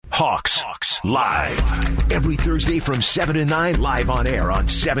Hawks Live. Every Thursday from 7 to 9, live on air on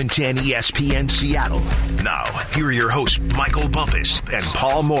 710 ESPN Seattle. Now, here are your hosts, Michael Bumpus and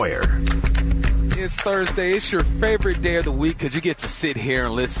Paul Moyer. It's Thursday. It's your favorite day of the week because you get to sit here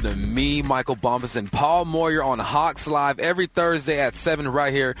and listen to me, Michael Bumpus, and Paul Moyer on Hawks Live every Thursday at 7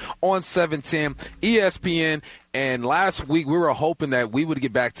 right here on 710 ESPN. And last week, we were hoping that we would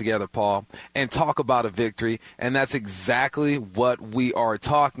get back together, Paul, and talk about a victory. And that's exactly what we are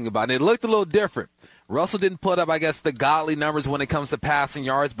talking about. And it looked a little different. Russell didn't put up, I guess, the godly numbers when it comes to passing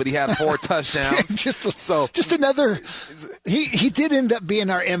yards, but he had 4 touchdowns. Just another. He did end up being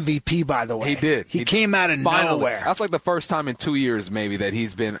our MVP, by the way. He did. He came out of nowhere. That's like the first time in 2 years, maybe, that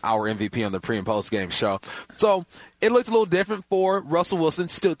he's been our MVP on the pre- and post-game show. So it looked a little different for Russell Wilson,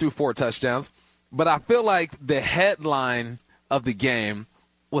 still threw 4 touchdowns. But I feel like the headline of the game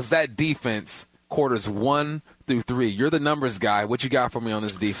was that defense, quarters 1 through 3. You're the numbers guy. What you got for me on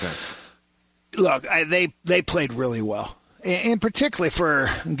this defense? Look, they played really well, and particularly for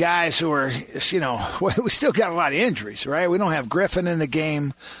guys who are, we still got a lot of injuries, right? We don't have Griffin in the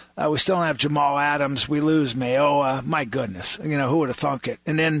game. We still don't have Jamal Adams. We lose Mayowa. My goodness, who would have thunk it?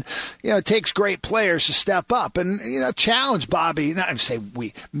 And then, it takes great players to step up and, challenge Bobby. Not say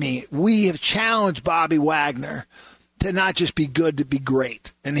we have challenged Bobby Wagner to not just be good, to be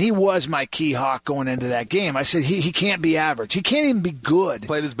great. And he was my key Hawk going into that game. I said he can't be average. He can't even be good.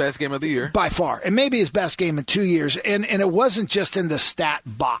 Played his best game of the year. By far. And maybe his best game in 2 years. And it wasn't just in the stat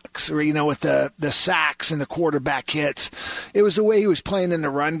box or, with the sacks and the quarterback hits. It was the way he was playing in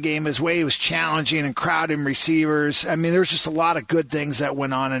the run game, his way he was challenging and crowding receivers. I mean, there was just a lot of good things that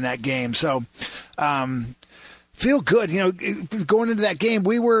went on in that game. So, feel good. Going into that game,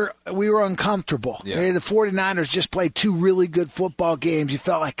 we were uncomfortable. Yeah. The 49ers just played 2 really good football games. You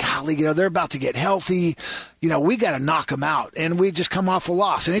felt like, golly, they're about to get healthy. We got to knock them out. And we just come off a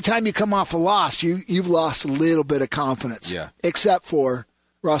loss. Anytime you come off a loss, you've lost a little bit of confidence. Yeah. Except for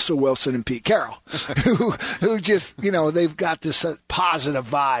Russell Wilson and Pete Carroll, who just, they've got this positive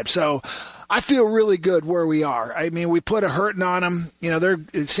vibe. So I feel really good where we are. I mean, we put a hurting on them.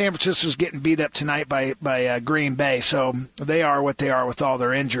 San Francisco's getting beat up tonight by Green Bay, so they are what they are with all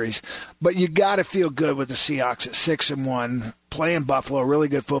their injuries. But you got to feel good with the Seahawks at 6-1, playing Buffalo, a really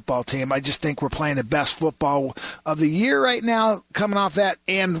good football team. I just think we're playing the best football of the year right now, coming off that,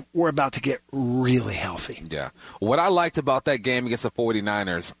 and we're about to get really healthy. Yeah. What I liked about that game against the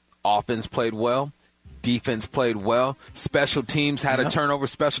 49ers, offense played well. Defense played well. Special teams had a turnover.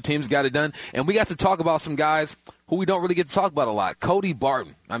 Special teams got it done. And we got to talk about some guys who we don't really get to talk about a lot. Cody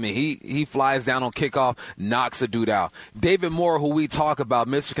Barton. I mean, he flies down on kickoff, knocks a dude out. David Moore, who we talk about,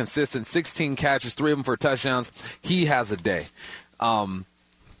 Mr. Consistent, 16 catches, 3 of them for touchdowns. He has a day.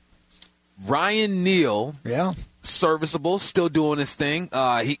 Ryan Neal. Yeah. Serviceable, still doing his thing.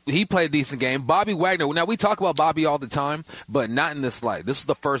 He played a decent game. Bobby Wagner. Now, we talk about Bobby all the time, but not in this light. This is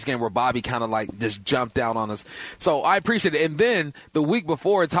the first game where Bobby kind of like just jumped out on us. So I appreciate it. And then the week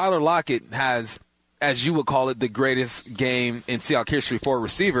before, Tyler Lockett has, as you would call it, the greatest game in Seahawks history for a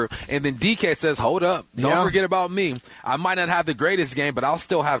receiver. And then DK says, hold up. Don't forget about me. I might not have the greatest game, but I'll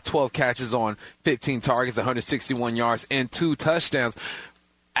still have 12 catches on 15 targets, 161 yards, and 2 touchdowns.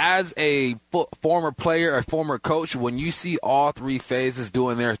 As a former player, a former coach, when you see all 3 phases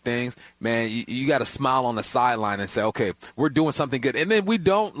doing their things, man, you got to smile on the sideline and say, okay, we're doing something good. And then we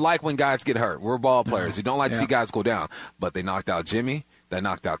don't like when guys get hurt. We're ball players. You don't like to see guys go down. But they knocked out Jimmy. They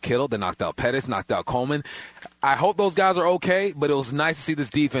knocked out Kittle. They knocked out Pettis, knocked out Coleman. I hope those guys are okay, but it was nice to see this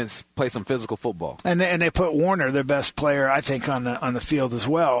defense play some physical football. And they put Warner, their best player, I think, on the field as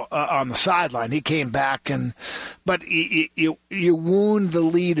well, on the sideline. He came back, but you wound the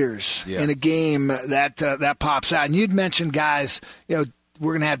leaders in a game that pops out. And you'd mentioned guys, we're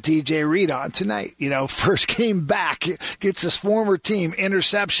going to have DJ Reed on tonight. First game back, gets his former team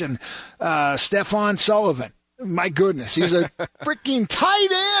interception. Stephon Sullivan. My goodness, he's a freaking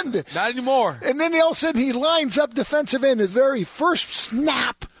tight end. Not anymore. And then all of a sudden he lines up defensive end. His very first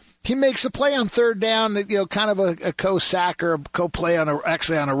snap, he makes a play on 3rd down, kind of a co-sack or a co-play on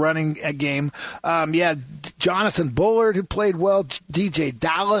a running game. Jonathan Bullard, who played well, DJ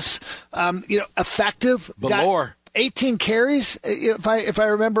Dallas, effective. Valor. 18 carries, if I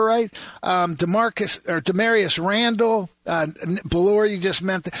remember right. Demarius Randall, Ballore, you just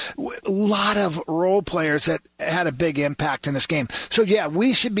meant. A lot of role players that had a big impact in this game. So,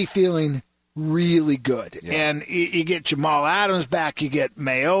 we should be feeling really good. Yeah. And you get Jamal Adams back. You get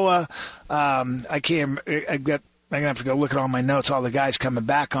Mayowa. I've got going to have to go look at all my notes, all the guys coming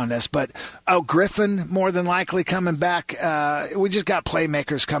back on this. But, Griffin more than likely coming back. We just got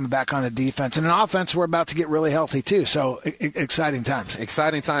playmakers coming back on the defense. And an offense, we're about to get really healthy, too. So, exciting times.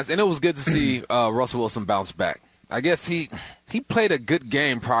 Exciting times. And it was good to see Russell Wilson bounce back. I guess he played a good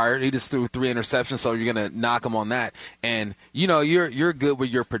game prior. He just threw 3 interceptions, so you're going to knock him on that. And, you're good with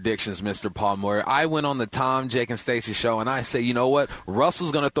your predictions, Mr. Paul Moyer. I went on the Tom, Jake, and Stacey show, and I say, you know what?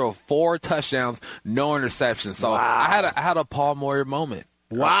 Russell's going to throw 4 touchdowns, no interceptions. So wow. I had a Paul Moyer moment.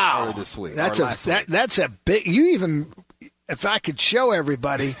 Wow. Earlier this week. That's a big – if I could show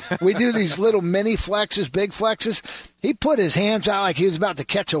everybody, we do these little mini flexes, big flexes. He put his hands out like he was about to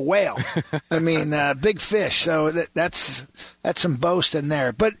catch a whale. I mean, big fish. So that's some boasting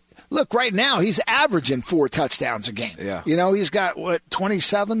there. But look, right now he's averaging 4 touchdowns a game. Yeah. He's got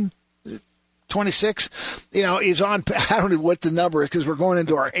 27, 26. He's on. I don't know what the number is because we're going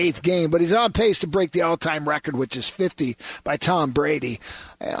into our 8th game, but he's on pace to break the all-time record, which is 50 by Tom Brady.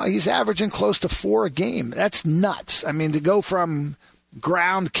 He's averaging close to 4 a game. That's nuts. I mean, to go from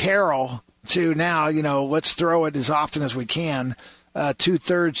ground Carroll to now, let's throw it as often as we can.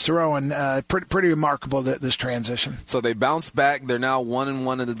 2/3 throwing, pretty remarkable this transition. So they bounced back. They're now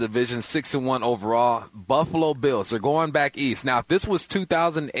 1-1 in the division, 6-1 overall. Buffalo Bills, they're going back east. Now, if this was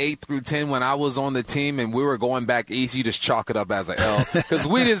 2008 through 10 when I was on the team and we were going back east, you just chalk it up as an L because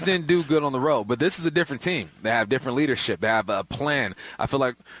we just didn't do good on the road. But this is a different team. They have different leadership. They have a plan. I feel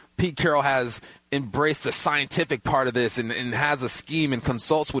like Pete Carroll has embraced the scientific part of this and has a scheme and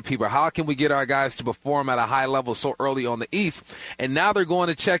consults with people. How can we get our guys to perform at a high level so early on the East? And now they're going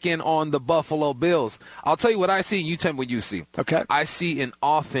to check in on the Buffalo Bills. I'll tell you what I see, and you tell me what you see. Okay. I see an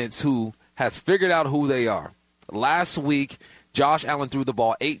offense who has figured out who they are. Last week, Josh Allen threw the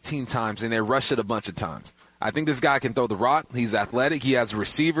ball 18 times, and they rushed it a bunch of times. I think this guy can throw the rock. He's athletic. He has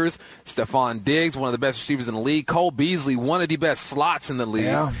receivers. Stephon Diggs, one of the best receivers in the league. Cole Beasley, one of the best slots in the league.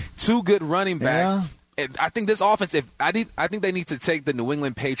 Yeah. 2 good running backs. Yeah. I think this offense, I think they need to take the New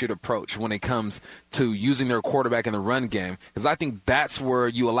England Patriot approach when it comes to using their quarterback in the run game, because I think that's where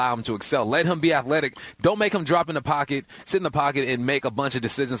you allow him to excel. Let him be athletic. Don't make him drop in the pocket, sit in the pocket, and make a bunch of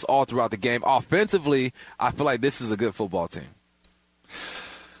decisions all throughout the game. Offensively, I feel like this is a good football team.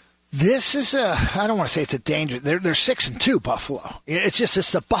 This is I don't want to say it's a danger. They're 6-2, Buffalo. It's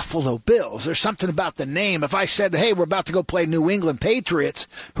the Buffalo Bills. There's something about the name. If I said, hey, we're about to go play New England Patriots,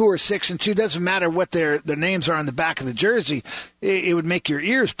 who are 6-2, doesn't matter what their names are on the back of the jersey, it would make your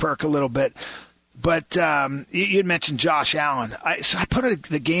ears perk a little bit. But you'd mentioned Josh Allen. So I put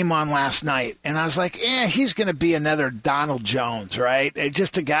the game on last night, and I was like, he's going to be another Donald Jones, right?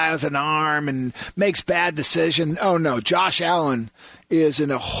 Just a guy with an arm and makes bad decisions. Oh, no, Josh Allen is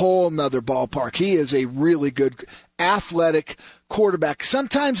in a whole nother ballpark. He is a really good athletic quarterback.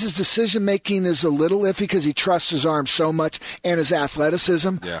 Sometimes his decision-making is a little iffy because he trusts his arm so much and his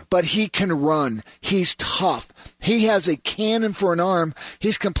athleticism, but he can run. He's tough. He has a cannon for an arm.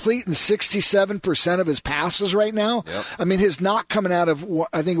 He's completing 67% of his passes right now. Yep. I mean, his knock coming out of,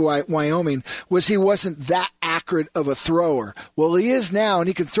 I think, Wyoming was he wasn't that accurate of a thrower. Well, he is now, and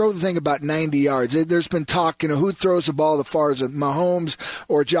he can throw the thing about 90 yards. There's been talk, who throws the ball the farthest, Mahomes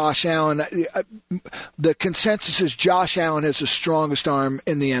or Josh Allen. The consensus is Josh Allen has the strongest arm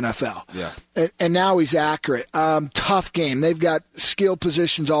in the NFL. Yeah. And now he's accurate. Tough game. They've got skill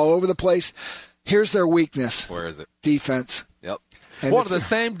positions all over the place. Here's their weakness. Where is it? Defense. Yep. Well, the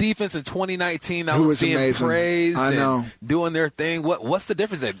same defense in 2019 that was being amazing. praised I know. and doing their thing. What's the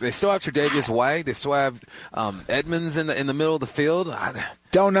difference? They still have Tre'Davious White. They still have Edmonds in the middle of the field.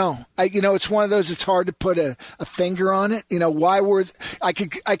 Don't know. It's one of those. It's hard to put a finger on it. I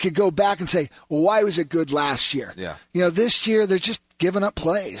could go back and say, well, why was it good last year? Yeah. This year they're just giving up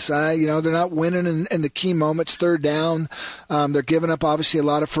plays. They're not winning in the key moments, third down. They're giving up, obviously, a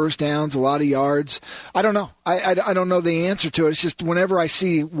lot of first downs, a lot of yards. I don't know. I don't know the answer to it. It's just whenever I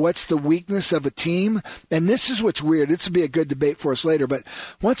see what's the weakness of a team, and this is what's weird. This will be a good debate for us later, but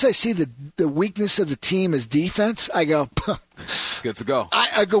once I see the weakness of the team is defense, I go, good to go.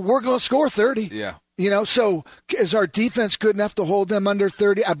 I go, we're going to score 30. Yeah. So is our defense good enough to hold them under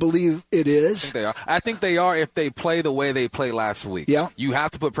 30? I believe it is. I think they are if they play the way they played last week. Yeah. You have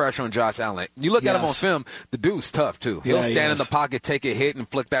to put pressure on Josh Allen. You look at him on film, the dude's tough, too. He'll stand in the pocket, take a hit, and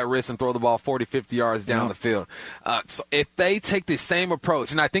flick that wrist and throw the ball 40, 50 yards down the field. So if they take the same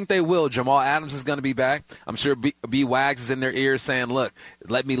approach, and I think they will, Jamal Adams is going to be back. I'm sure B. Wags is in their ears saying, look,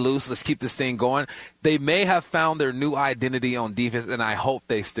 let me loose. Let's keep this thing going. They may have found their new identity on defense, and I hope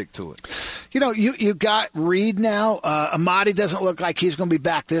they stick to it. You got Reed now. Amadi doesn't look like he's going to be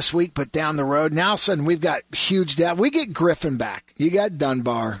back this week, but down the road. Now, all of a sudden, we've got huge depth. We get Griffin back. You got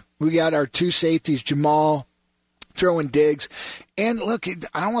Dunbar. We got our 2 safeties, Jamal throw in Diggs. And look,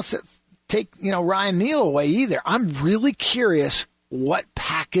 I don't want to take Ryan Neal away either. I'm really curious what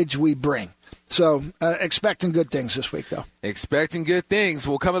package we bring. So expecting good things this week, though. Expecting good things.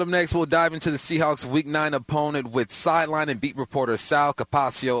 Well, coming up next, we'll dive into the Seahawks Week 9 opponent with sideline and beat reporter Sal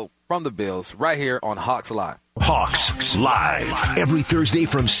Capaccio from the Bills right here on Hawks Live. Hawks Live. Every Thursday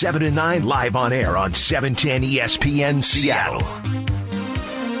from 7 to 9, live on air on 710 ESPN Seattle.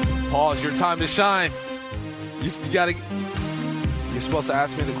 Paul, it's your time to shine. You're supposed to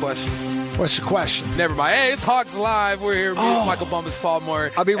ask me the question. What's the question? Never mind. Hey, it's Hawks Live. We're here. Michael Bumpus, Paul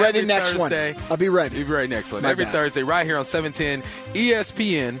Moyer. I'll be ready every next Thursday. one. I'll be ready. You'll be ready next one. My every bad. Thursday right here on 710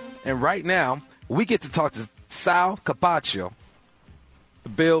 ESPN. And right now, we get to talk to Sal Capaccio, the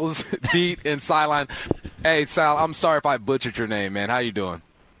Bills beat and sideline. Hey, Sal, I'm sorry if I butchered your name, man. How you doing?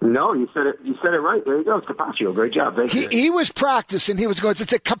 No, you said it. You said it right. There you go. It's Capaccio. Great job. Thank you. He was practicing. He was going, is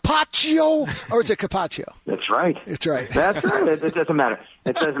it Capaccio or is it Capaccio? That's right. It's right. That's right. It doesn't matter.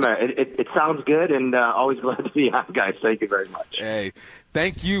 It doesn't matter. It sounds good, and always glad to be on, guys. Thank you very much. Hey,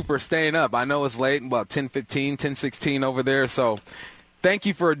 thank you for staying up. I know it's late, about 10:15, 10:16 over there. So thank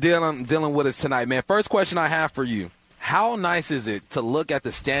you for dealing with us tonight, man. First question I have for you. How nice is it to look at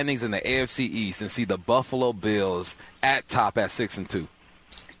the standings in the AFC East and see the Buffalo Bills at top at 6-2?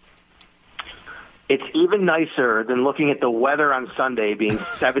 It's even nicer than looking at the weather on Sunday being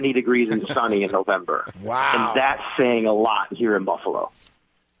 70 degrees and sunny in November. Wow. And that's saying a lot here in Buffalo.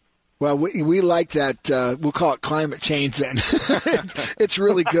 Well, we like that. We'll call it climate change then. It's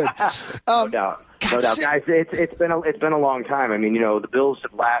really good. No doubt. No doubt. Guys, it's been a long time. I mean, the Bills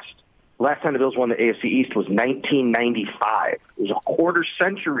have last time the Bills won the AFC East was 1995. It was a quarter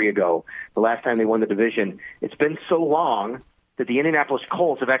century ago, the last time they won the division. It's been so long that the Indianapolis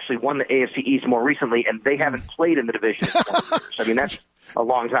Colts have actually won the AFC East more recently, and they haven't played in the division in 20 years. I mean, that's a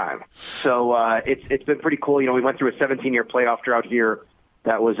long time. So it's been pretty cool. We went through a 17-year playoff drought here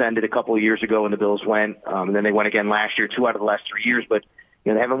that was ended a couple of years ago when the Bills went. And then they went again last year, 2 out of the last 3 years. But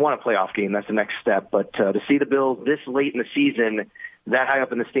they haven't won a playoff game. That's the next step. But to see the Bills this late in the season, that high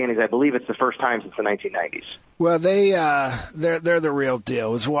up in the standings, I believe it's the first time since the 1990s. Well, they're the real deal.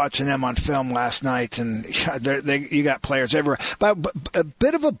 I was watching them on film last night, and you got players everywhere. But a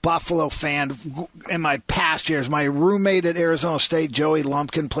bit of a Buffalo fan in my past years. My roommate at Arizona State, Joey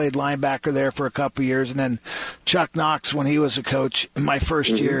Lumpkin, played linebacker there for a couple of years, and then Chuck Knox, when he was a coach, in my first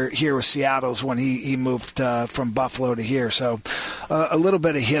year here with Seattle's when he moved from Buffalo to here. So a little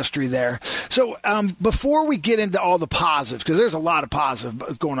bit of history there. So before we get into all the positives, because there's a lot of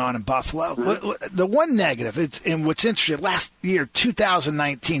positive going on in Buffalo, the one negative, and what's interesting, last year,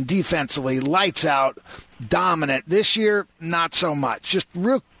 2019, defensively, lights out, dominant. This year, not so much. Just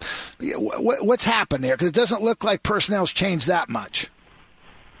real, what's happened there? Because it doesn't look like personnel's changed that much.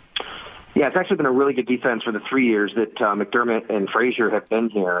 Yeah, it's actually been a really good defense for the 3 years that McDermott and Frazier have been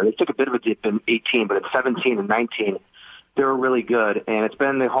here. They took a bit of a dip in 18, but in 17 and 19, they were really good. And it's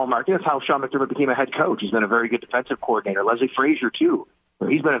been the hallmark. That's how Sean McDermott became a head coach. He's been a very good defensive coordinator. Leslie Frazier, too.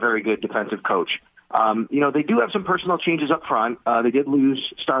 He's been a very good defensive coach. They do have some personnel changes up front. They did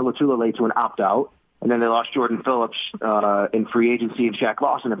lose Star Lotulelei to an opt-out, and then they lost Jordan Phillips in free agency and Shaq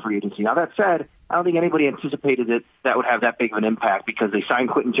Lawson in free agency. Now, that said, I don't think anybody anticipated that would have that big of an impact because they signed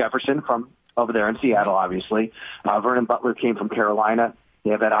Quentin Jefferson from over there in Seattle, obviously. Vernon Butler came from Carolina.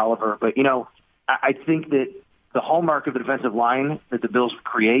 They have Ed Oliver. But, I think that the hallmark of the defensive line that the Bills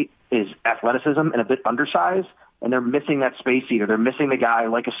create is athleticism and a bit undersized. And they're missing that space eater. They're missing the guy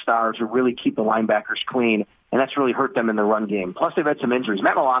like a star to really keep the linebackers clean, and that's really hurt them in the run game. Plus, they've had some injuries.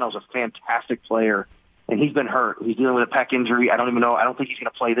 Matt Milano's a fantastic player, and he's been hurt. He's dealing with a pec injury. I don't even know. I don't think he's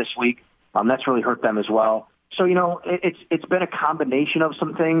going to play this week. That's really hurt them as well. So, it's been a combination of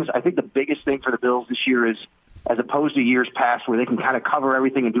some things. I think the biggest thing for the Bills this year is, as opposed to years past where they can kind of cover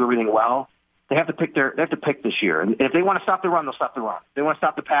everything and do everything well, they have to pick this year. And if they want to stop the run, they'll stop the run. If they want to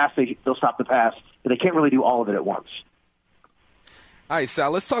stop the pass, they'll stop the pass. But they can't really do all of it at once. All right,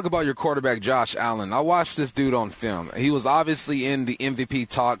 Sal, let's talk about your quarterback, Josh Allen. I watched this dude on film. He was obviously in the MVP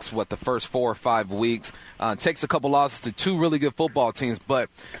talks, the first 4 or 5 weeks. Takes a couple losses to 2 really good football teams. But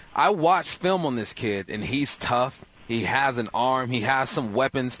I watched film on this kid, and he's tough. He has an arm. He has some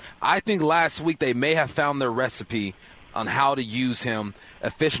weapons. I think last week they may have found their recipe on how to use him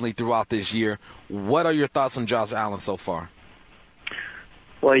efficiently throughout this year. What are your thoughts on Josh Allen so far?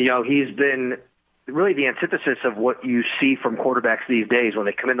 Well, he's been really the antithesis of what you see from quarterbacks these days. When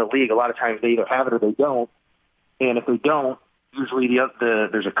they come in the league, a lot of times they either have it or they don't. And if they don't, usually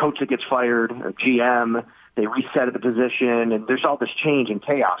there's a coach that gets fired, a GM, they reset at the position, and there's all this change and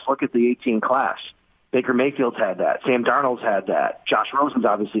chaos. Look at the 18 class. Baker Mayfield's had that. Sam Darnold's had that. Josh Rosen's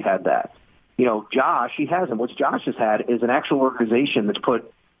obviously had that. Josh, he hasn't. What Josh has had is an actual organization that's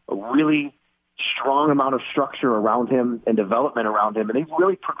put a really strong amount of structure around him and development around him, and they've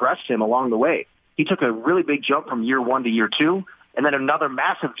really progressed him along the way. He took a really big jump from year 1 to year 2, and then another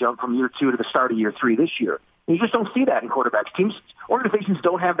massive jump from year 2 to the start of year 3 this year. And you just don't see that in quarterbacks. Organizations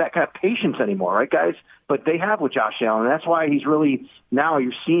don't have that kind of patience anymore, right, guys? But they have with Josh Allen, and that's why he's really, now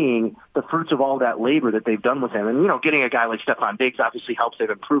you're seeing the fruits of all that labor that they've done with him. And, getting a guy like Stephon Diggs obviously helps. They've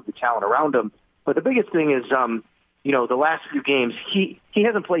improved the talent around him. But the biggest thing is, the last few games, he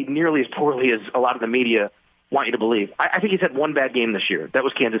hasn't played nearly as poorly as a lot of the media want you to believe. I think he's had one bad game this year. That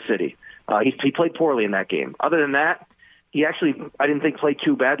was Kansas City. He played poorly in that game. Other than that, he actually, I didn't think, played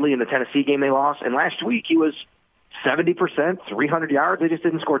too badly in the Tennessee game they lost. And last week he was 70%, 300 yards. They just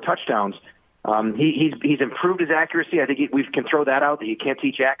didn't score touchdowns. He's improved his accuracy. I think we can throw that out, that you can't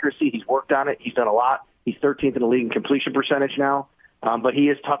teach accuracy. He's worked on it. He's done a lot. He's 13th in the league in completion percentage now. But he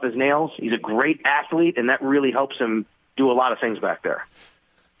is tough as nails. He's a great athlete, and that really helps him do a lot of things back there.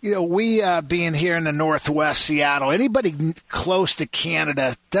 We being here in the Northwest, Seattle, anybody close to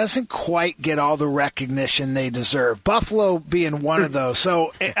Canada doesn't quite get all the recognition they deserve. Buffalo being one of those.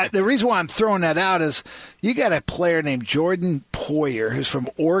 So the reason why I'm throwing that out is you got a player named Jordan Poyer who's from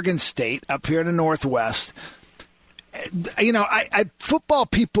Oregon State up here in the Northwest. Football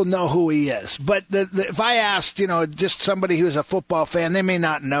people know who he is, but if I asked, just somebody who's a football fan, they may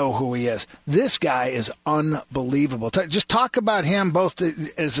not know who he is. This guy is unbelievable. Just talk about him, both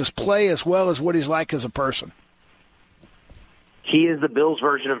as his play as well as what he's like as a person. He is the Bills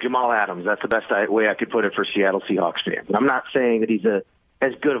version of Jamal Adams. That's the best way I could put it for Seattle Seahawks fans. I'm not saying that he's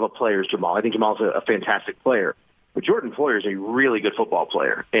as good of a player as Jamal. I think Jamal's a fantastic player. But Jordan Poyer is a really good football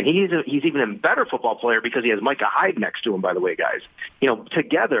player, and he's even a better football player because he has Micah Hyde next to him, by the way, guys.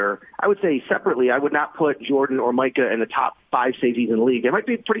 Together, I would say separately, I would not put Jordan or Micah in the top 5 safeties in the league. They might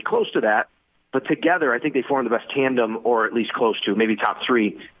be pretty close to that, but together, I think they form the best tandem, or at least close to, maybe top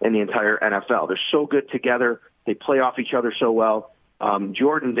 3 in the entire NFL. They're so good together. They play off each other so well.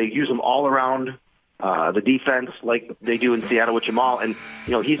 Jordan, they use him all around the defense like they do in Seattle with Jamal. And,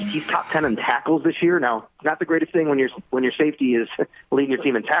 he's top 10 in tackles this year. Now, not the greatest thing when your safety is leading your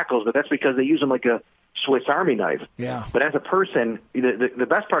team in tackles, but that's because they use him like a Swiss Army knife. Yeah. But as a person, the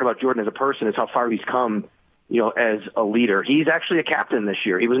best part about Jordan as a person is how far he's come, as a leader. He's actually a captain this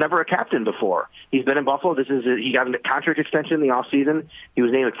year. He was never a captain before. He's been in Buffalo. He got a contract extension in the offseason. He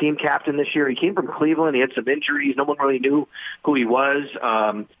was named a team captain this year. He came from Cleveland. He had some injuries. No one really knew who he was.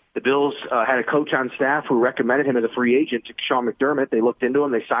 The Bills had a coach on staff who recommended him as a free agent to Sean McDermott. They looked into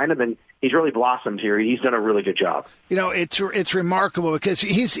him, they signed him, and he's really blossomed here. He's done a really good job. It's remarkable because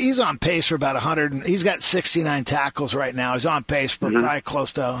he's on pace for about 100. He's got 69 tackles right now. He's on pace for probably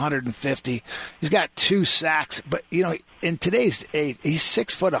close to 150. He's got 2 sacks, but in today's age, he's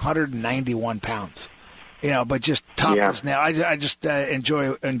 6 foot, 191 pounds. But just tough as nail. I just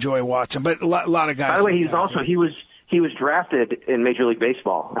enjoy watching. But a lot of guys. By the way, he was drafted in Major League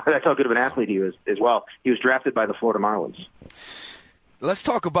Baseball. That's how good of an athlete he was as well. He was drafted by the Florida Marlins. Let's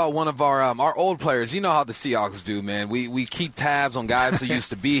talk about one of our old players. You know how the Seahawks do, man. We keep tabs on guys who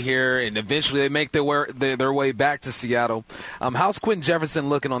used to be here, and eventually they make their way back to Seattle. How's Quentin Jefferson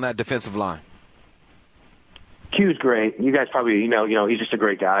looking on that defensive line? Q's great. You guys probably he's just a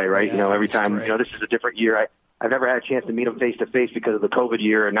great guy, right? Yeah, every time great. This is a different year. I've never had a chance to meet him face to face because of the COVID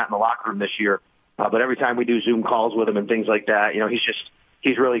year and not in the locker room this year. But every time we do Zoom calls with him and things like that,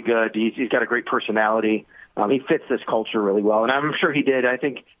 he's really good. He's got a great personality. He fits this culture really well, and I'm sure he did. I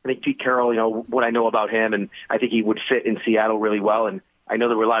think Pete Carroll, what I know about him, and I think he would fit in Seattle really well. And I know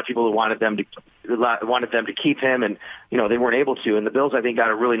there were a lot of people who wanted them to keep him, and they weren't able to. And the Bills, I think,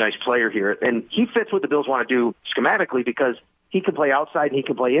 got a really nice player here, and he fits what the Bills want to do schematically because he can play outside and he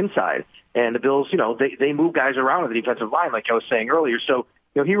can play inside. And the Bills, they move guys around on the defensive line, like I was saying earlier. So.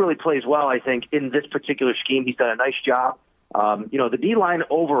 He really plays well, I think, in this particular scheme. He's done a nice job. The D-line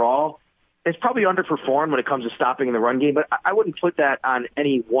overall has probably underperformed when it comes to stopping in the run game, but I wouldn't put that on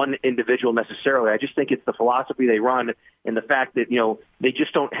any one individual necessarily. I just think it's the philosophy they run and the fact that, they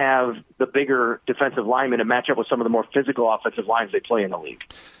just don't have the bigger defensive linemen to match up with some of the more physical offensive lines they play in the league.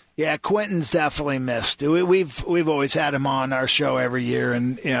 Yeah, Quentin's definitely missed. We've always had him on our show every year,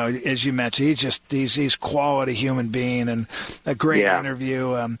 and as you mentioned, he's quality human being and a great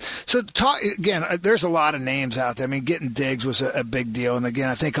interview. So talk again. There's a lot of names out there. I mean, getting Diggs was a big deal, and again,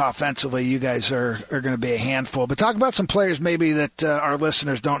 I think offensively, you guys are going to be a handful. But talk about some players maybe that our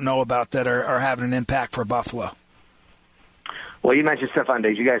listeners don't know about that are having an impact for Buffalo. Well, you mentioned Stephon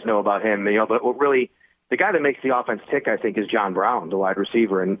Diggs. You guys know about him, but what really. The guy that makes the offense tick, I think, is John Brown, the wide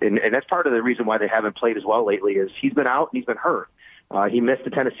receiver. And that's part of the reason why they haven't played as well lately is he's been out and he's been hurt. He missed the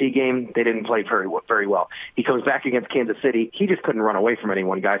Tennessee game. They didn't play very well. He comes back against Kansas City. He just couldn't run away from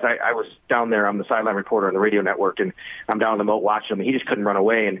anyone, guys. I was down there. I'm the sideline reporter on the radio network, and I'm down in the moat watching him. He just couldn't run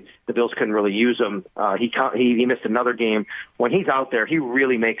away, and the Bills couldn't really use him. He missed another game. When he's out there, he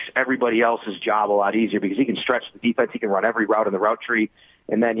really makes everybody else's job a lot easier because he can stretch the defense. He can run every route in the route tree.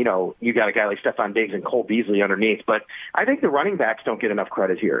 And then, you got a guy like Stephon Diggs and Cole Beasley underneath. But I think the running backs don't get enough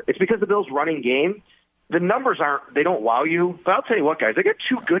credit here. It's because the Bills' running game, the numbers they don't wow you. But I'll tell you what, guys, they got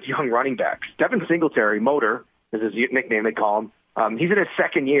two good young running backs. Devin Singletary, Motor, is his nickname they call him. He's in his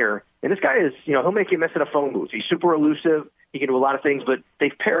second year. And this guy is, he'll make you miss in a phone booth. He's super elusive. He can do a lot of things, but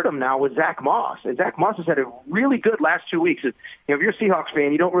they've paired him now with Zach Moss. And Zach Moss has had a really good last 2 weeks. If you're a Seahawks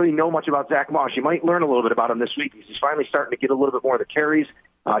fan, you don't really know much about Zach Moss. You might learn a little bit about him this week because he's finally starting to get a little bit more of the carries.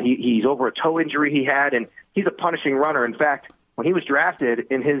 He's over a toe injury he had, and he's a punishing runner. In fact, when he was drafted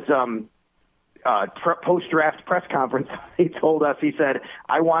in his post-draft press conference, he told us, he said,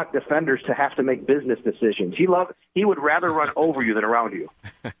 I want defenders to have to make business decisions. He would rather run over you than around you.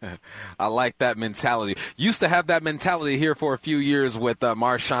 I like that mentality. Used to have that mentality here for a few years with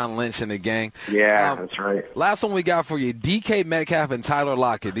Marshawn Lynch and the gang. Yeah, that's right. Last one we got for you, DK Metcalf and Tyler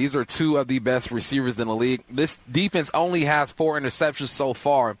Lockett. These are two of the best receivers in the league. This defense only has 4 interceptions so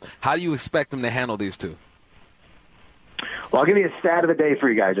far. How do you expect them to handle these two? Well, I'll give you a stat of the day for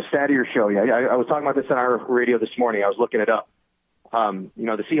you guys, a stat of your show. I was talking about this on our radio this morning. I was looking it up. The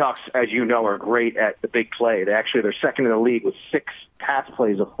Seahawks, as you know, are great at the big play. They're second in the league with 6 pass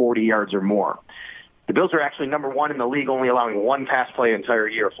plays of 40 yards or more. The Bills are actually number 1 in the league, only allowing 1 pass play an entire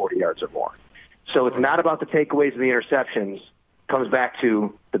year of 40 yards or more. So it's not about the takeaways and the interceptions. It comes back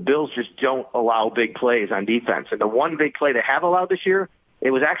to the Bills just don't allow big plays on defense. And the one big play they have allowed this year,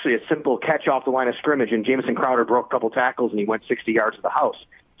 it was actually a simple catch off the line of scrimmage, and Jamison Crowder broke a couple tackles, and he went 60 yards to the house.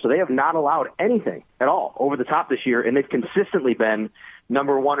 So they have not allowed anything at all over the top this year, and they've consistently been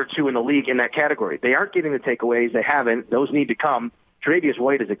number 1 or 2 in the league in that category. They aren't getting the takeaways. They haven't. Those need to come. Tre'Davious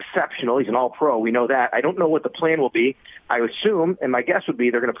White is exceptional. He's an all-pro. We know that. I don't know what the plan will be. I assume, and my guess would be,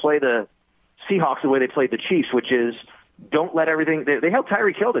 they're going to play the Seahawks the way they played the Chiefs, which is don't let everything – they held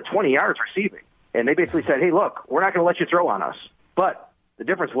Tyreek Hill to 20 yards receiving, and they basically said, hey, look, we're not going to let you throw on us. But the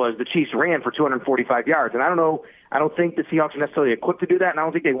difference was the Chiefs ran for 245 yards. And I don't think the Seahawks are necessarily equipped to do that, and I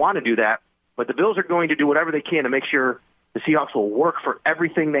don't think they want to do that. But the Bills are going to do whatever they can to make sure the Seahawks will work for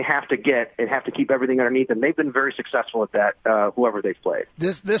everything they have to get and have to keep everything underneath. And they've been very successul at that, whoever they've played.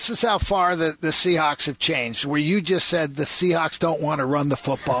 This is how far the Seahawks have changed, where you just said the Seahawks don't want to run the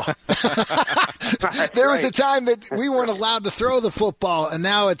football. There was a time that we weren't allowed to throw the football, and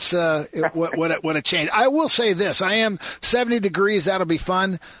now it's what a change. I will say this. I am 70 degrees. That'll be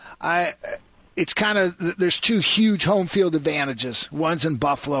fun. It's kind of – there's 2 huge home field advantages. One's in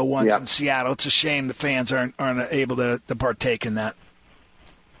Buffalo, one's in Seattle. It's a shame the fans aren't able to partake in that.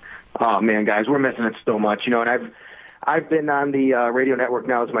 Oh, man, guys, we're missing it so much. And I've been on the radio network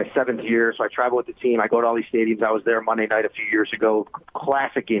now. It's my 7th year, so I travel with the team. I go to all these stadiums. I was there Monday night a few years ago.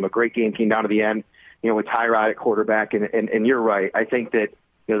 Classic game, a great game, came down to the end, with Tyrod at quarterback. And you're right. I think that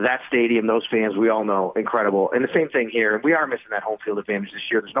that stadium, those fans, we all know, incredible. And the same thing here. We are missing that home field advantage this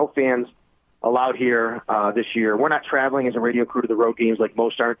year. There's no fans allowed here this year. We're not traveling as a radio crew to the road games like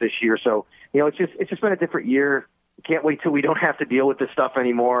most aren't this year. So, it's just been a different year. Can't wait till we don't have to deal with this stuff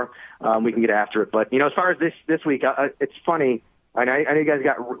anymore. We can get after it. But, as far as this week, it's funny. I know you guys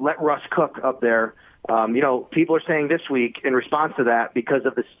got let Russ cook up there. People are saying this week in response to that, because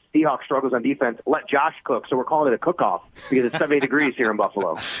of the Seahawks struggles on defense, let Josh cook. So we're calling it a cook-off because it's 70 degrees here in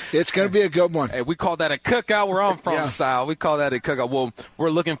Buffalo. It's going to be a good one. Hey, we call that a cookout where I'm from, Sal. We call that a cookout. Well, we're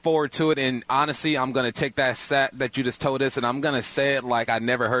looking forward to it. And honestly, I'm going to take that stat that you just told us, and I'm going to say it like I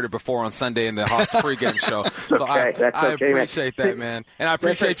never heard it before on Sunday in the Hawks pregame show. So I appreciate that, man. And I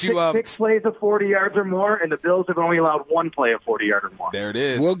appreciate you. 6 plays of 40 yards or more, and the Bills have only allowed 1 play of 40 yards or more. There it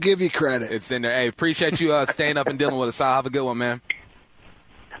is. We'll give you credit. It's in there. Hey, appreciate you staying up and dealing with us, Sal. Have a good one, man.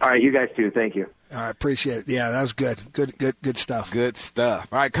 All right, you guys too. Thank you. All right, appreciate it. Yeah, that was good. Good stuff. Good stuff.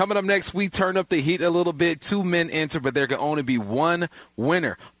 All right, coming up next, we turn up the heat a little bit. 2 men enter, but there can only be 1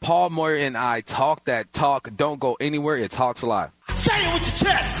 winner. Paul Moyer and I talk that talk. Don't go anywhere. It's Hawks Live. Say it with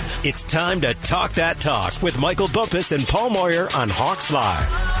your chest. It's time to talk that talk with Michael Bumpus and Paul Moyer on Hawks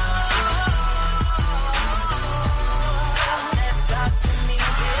Live.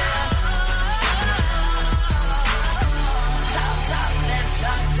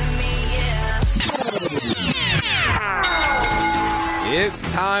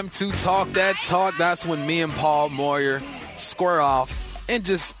 It's time to talk that talk. That's when me and Paul Moyer square off and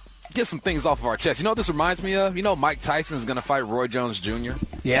just get some things off of our chest. You know what this reminds me of? You know Mike Tyson is going to fight Roy Jones Jr.?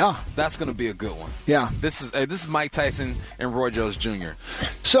 Yeah. That's going to be a good one. Yeah. This is Mike Tyson and Roy Jones Jr.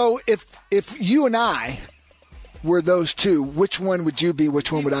 So if you and I were those two, which one would you be?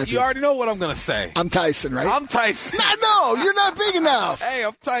 Which one would I be? You already know what I'm going to say. I'm Tyson, right? I'm Tyson. No, you're not big enough. Hey,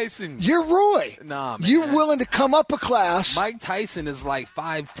 I'm Tyson. You're Roy. Nah, man. You're willing to come up a class. Mike Tyson is like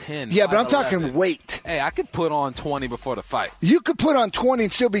 5'10". Yeah, but I'm 5'11". talking weight. Hey, I could put on 20 before the fight. You could put on 20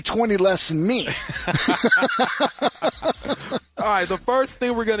 and still be 20 less than me. All right, the first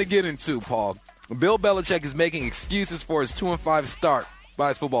thing we're going to get into, Paul. Bill Belichick is making excuses for his 2-5 start by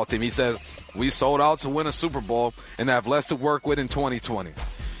his football team. He says, we sold out to win a Super Bowl and have less to work with in 2020.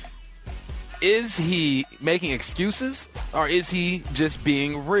 Is he making excuses or is he just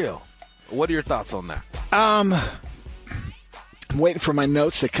being real? What are your thoughts on that? I'm waiting for my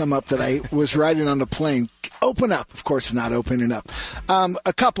notes to come up that I was writing on the plane. Open up. Of course, it's not opening up.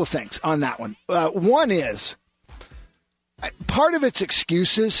 A couple of things on that one. One is, part of it's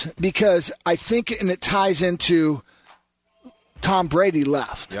excuses because I think, and it ties into Tom Brady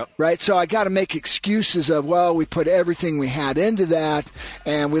left, right? So I got to make excuses of, well, we put everything we had into that,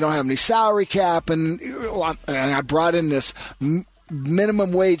 and we don't have any salary cap, and I brought in this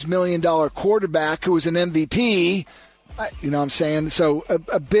minimum wage $1 million quarterback who was an MVP. You know what I'm saying? So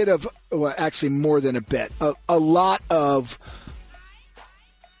a bit of, well, actually more than a bit, a lot of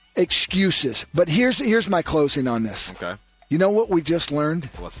excuses. But here's my closing on this. Okay. You know what we just learned?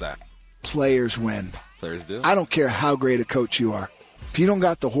 What's that? Players win. Players do. I don't care how great a coach you are. If you don't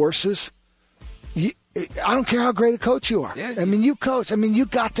got the horses, I don't care how great a coach you are. Yeah, I mean, you coach. I mean, you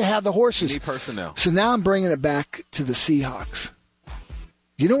got to have the horses. You need personnel. So now I'm bringing it back to the Seahawks.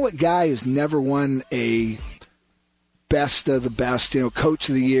 You know what guy who's never won a best of the best, coach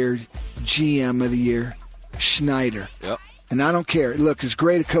of the year, GM of the year? Schneider. Yep. And I don't care. Look, as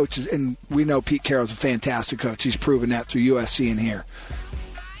great a coach, and we know Pete Carroll's a fantastic coach. He's proven that through USC and here.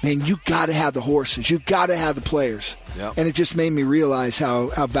 Man, you got to have the horses. You got to have the players. Yep. And it just made me realize how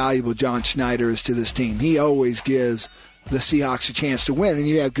valuable John Schneider is to this team. He always gives the Seahawks a chance to win, and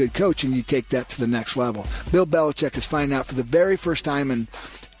you have good coaching, you take that to the next level. Bill Belichick is finding out for the very first time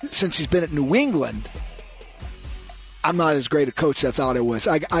since he's been at New England, I'm not as great a coach as I thought I was.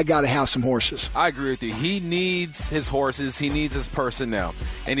 I got to have some horses. I agree with you. He needs his horses. He needs his personnel.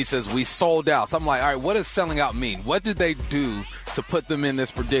 And he says, we sold out. So I'm like, all right, what does selling out mean? What did they do to put them in this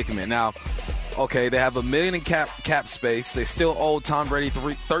predicament? Now, okay, they have $1 million in cap space. They still owe Tom Brady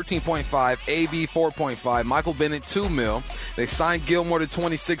 $13.5, AB $4.5, Michael Bennett $2 million. They signed Gilmore to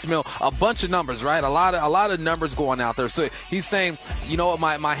 $26 million. A bunch of numbers, right? A lot of numbers going out there. So he's saying, you know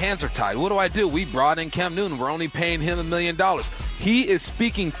what, my hands are tied. What do I do? We brought in Cam Newton. We're only paying him $1 million. He is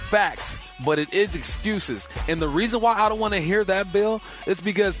speaking facts, but it is excuses. And the reason why I don't want to hear that, Bill, is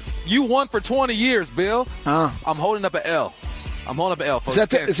because you won for 20 years, Bill. I'm holding up an L. I'm holding up an L.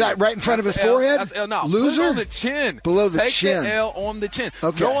 Is that right in front of his forehead? That's L. No, loser? Below the chin. Below the chin. Take the L on the chin.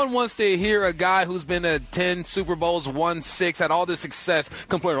 Okay. No one wants to hear a guy who's been to 10 Super Bowls, won 6, had all this success,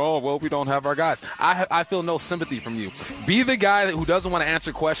 complain, oh, well, we don't have our guys. I feel no sympathy from you. Be the guy who doesn't want to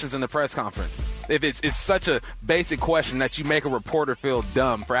answer questions in the press conference. If it's such a basic question that you make a reporter feel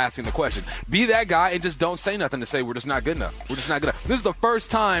dumb for asking the question. Be that guy and just don't say nothing to say we're just not good enough. We're just not good enough. This is the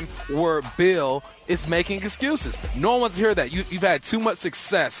first time where Bill is making excuses. No one wants to hear that. You've had too much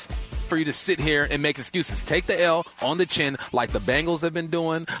success for you to sit here and make excuses. Take the L on the chin like the Bengals have been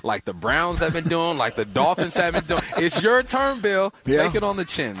doing, like the Browns have been doing, like the Dolphins have been doing. It's your turn, Bill. Yeah. Take it on the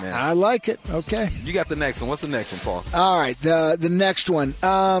chin, man. I like it. Okay. You got the next one. What's the next one, Paul? All right. The next one.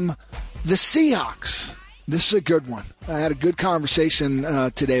 The Seahawks. This is a good one. I had a good conversation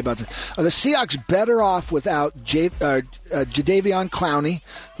today about this. Are the Seahawks better off without Jadeveon Clowney,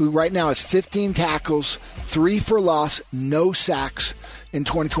 who right now has 15 tackles, 3 for loss, no sacks in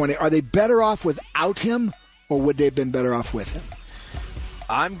 2020? Are they better off without him, or would they have been better off with him?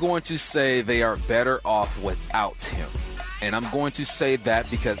 I'm going to say they are better off without him. And I'm going to say that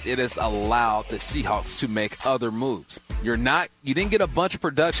because it has allowed the Seahawks to make other moves. You didn't get a bunch of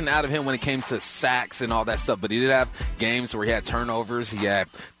production out of him when it came to sacks and all that stuff, but he did have games where he had turnovers, he had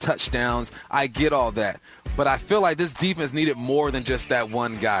touchdowns. I get all that. But I feel like this defense needed more than just that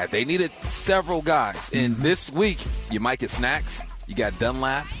one guy. They needed several guys. And this week, you might get Snacks. You got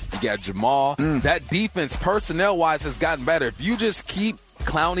Dunlap. You got Jamal. That defense, personnel-wise, has gotten better. If you just keep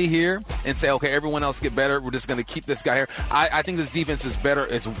Clowney here and say, okay, everyone else get better, we're just going to keep this guy here. I think this defense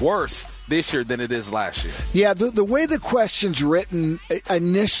is worse this year than it is last year. Yeah, the way the question's written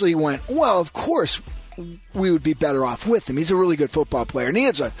initially went, well, of course we would be better off with him. He's a really good football player, and he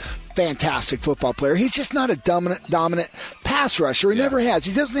is a fantastic football player. He's just not a dominant pass rusher. He never has.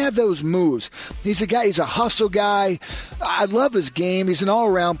 He doesn't have those moves. He's a hustle guy. I love his game. He's an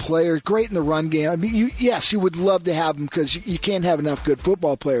all-around player, great in the run game. I mean, you would love to have him because you can't have enough good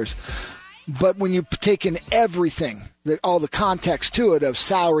football players. But when you take in everything, all the context to it of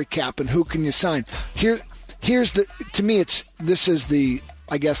salary cap and who can you sign, here's to me, this is the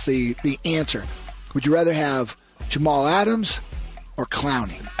answer. Would you rather have Jamal Adams or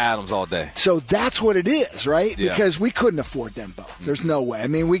Clowney? Adams all day. So that's what it is, right? Yeah. Because we couldn't afford them both. There's no way. I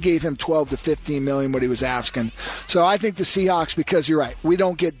mean, we gave him $12 to $15 million what he was asking. So I think the Seahawks, because you're right, we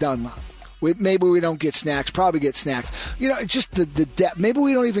don't get Dunlop. Maybe we don't get Snacks. Probably get Snacks. Just the depth. Maybe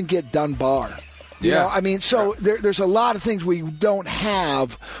we don't even get Dunbar. You know, I mean, so there's a lot of things we don't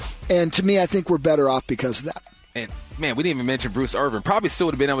have, and to me, I think we're better off because of that. And, man, we didn't even mention Bruce Irvin. Probably still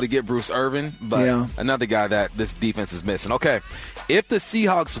would have been able to get Bruce Irvin, but another guy that this defense is missing. Okay, if the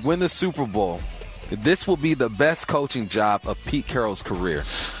Seahawks win the Super Bowl, this will be the best coaching job of Pete Carroll's career.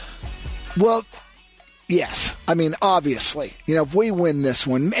 Well, yes. I mean, obviously, if we win this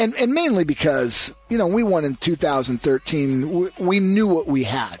one, and mainly because, we won in 2013, we knew what we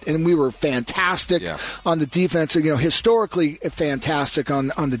had, and we were fantastic on the defense, historically fantastic on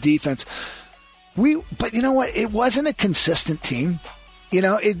the defense. But you know what? It wasn't a consistent team.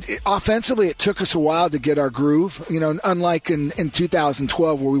 Offensively, it took us a while to get our groove. Unlike in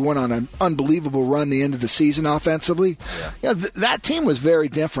 2012 where we went on an unbelievable run the end of the season offensively. That team was very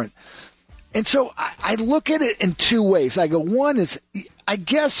different. And so I look at it in two ways. I go, one is, I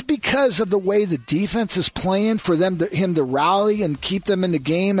guess because of the way the defense is playing, for him to rally and keep them in the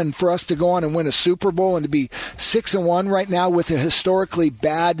game, and for us to go on and win a Super Bowl and to be 6-1 right now with a historically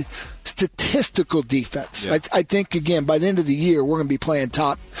bad statistical defense. Yeah. I think, again, by the end of the year, we're going to be playing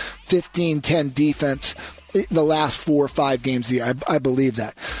top 15-10 defense the last 4 or 5 games of the year. I believe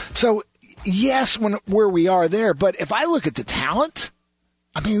that. So, yes, where we are there. But if I look at the talent,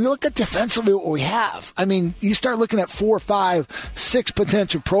 I mean, look at defensively what we have. I mean, you start looking at 4, 5, 6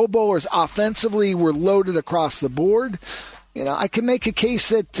 potential Pro Bowlers. Offensively, we're loaded across the board. I can make a case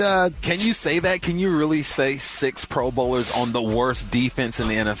that... Can you say that? Can you really say 6 Pro Bowlers on the worst defense in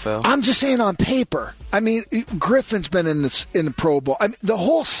the NFL? I'm just saying on paper. I mean, Griffin's been in the Pro Bowl. I mean, the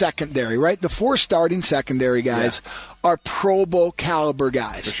whole secondary, right? The 4 starting secondary guys are Pro Bowl caliber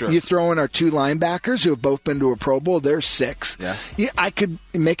guys. For sure. You throw in our 2 linebackers who have both been to a Pro Bowl. They're 6. Yeah. I could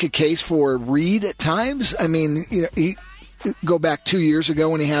make a case for Reed at times. I mean, go back 2 years ago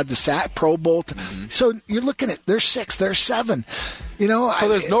when he had the sack Pro Bowl. So you're looking at, they're 6, they're 7. So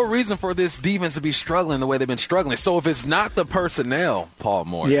there's no reason for this defense to be struggling the way they've been struggling. So if it's not the personnel, Paul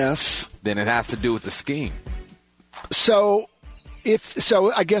Moore, then it has to do with the scheme. So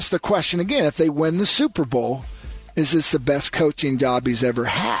I guess the question again, if they win the Super Bowl, is this the best coaching job he's ever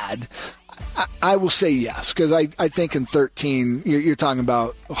had? I will say yes, because I think in 13, you're talking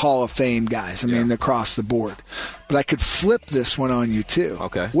about Hall of Fame guys. I mean, across the board. But I could flip this one on you, too.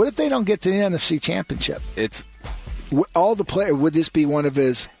 Okay. What if they don't get to the NFC Championship? All the players, would this be one of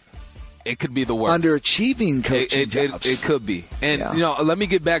his... It could be the worst. Underachieving coaching jobs. It could be. And, let me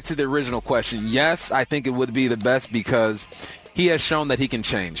get back to the original question. Yes, I think it would be the best because he has shown that he can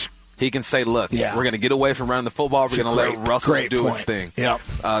change. He can say, look, we're going to get away from running the football. We're going to let Russell do his thing.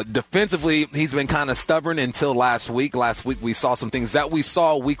 Defensively, he's been kind of stubborn until last week. Last week, we saw some things that we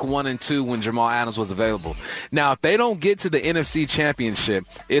saw week 1 and 2 when Jamal Adams was available. Now, if they don't get to the NFC Championship,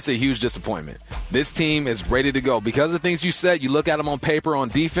 it's a huge disappointment. This team is ready to go. Because of the things you said, you look at them on paper on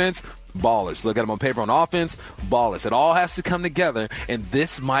defense, ballers. Look at them on paper on offense, ballers. It all has to come together, and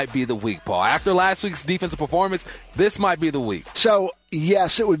this might be the week, Paul. After last week's defensive performance, this might be the week. So,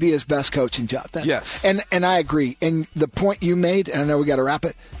 yes, it would be his best coaching job then. Yes. And I agree. And the point you made, and I know we got to wrap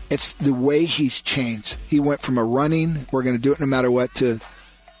it, it's the way he's changed. He went from a running, we're going to do it no matter what, to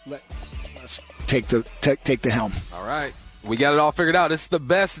let's take the helm. All right. We got it all figured out. It's the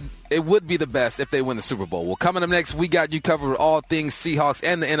best. It would be the best if they win the Super Bowl. Well, coming up next, we got you covered with all things Seahawks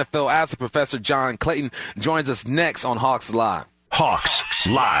and the NFL as Professor John Clayton joins us next on Hawks Live. Hawks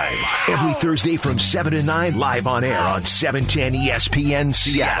Live. Every Thursday from 7 to 9, live on air on 710 ESPN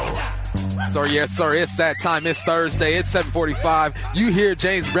Seattle. Yes, sir. It's that time. It's Thursday. It's 7:45. You hear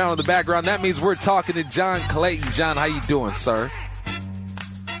James Brown in the background. That means we're talking to John Clayton. John, how you doing, sir?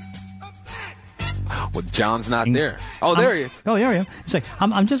 Well, John's not there. Oh, there he is. Oh, there he is. It's like,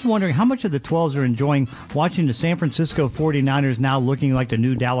 I'm just wondering how much of the 12s are enjoying watching the San Francisco 49ers now looking like the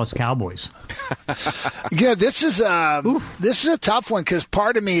new Dallas Cowboys. This is a tough one because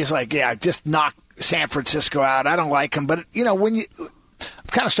part of me is like, just knock San Francisco out. I don't like them. But, when you –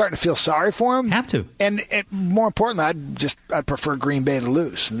 kind of starting to feel sorry for them. Have to. And more importantly, I'd prefer Green Bay to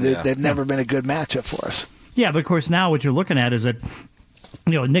lose. They've never been a good matchup for us. Yeah, but of course now what you're looking at is that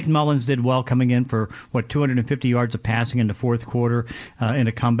Nick Mullins did well coming in for 250 yards of passing in the fourth quarter in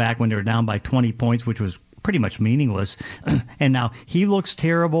a comeback when they were down by 20 points, which was pretty much meaningless. And now he looks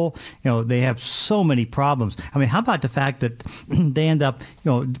terrible. They have so many problems. I mean, how about the fact that they end up,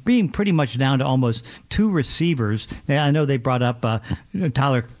 being pretty much down to almost two receivers? I know they brought up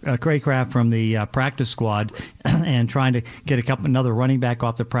Tyler Craycraft from the practice squad and trying to get another running back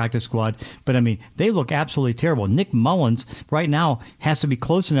off the practice squad. But, I mean, they look absolutely terrible. Nick Mullins right now has to be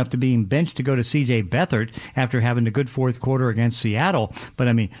close enough to being benched to go to C.J. Beathard after having a good fourth quarter against Seattle. But,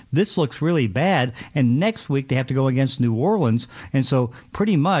 I mean, this looks really bad. And next week they have to go against New Orleans, and so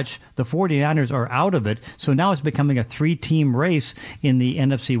pretty much the 49ers are out of it. So now it's becoming a three-team race in the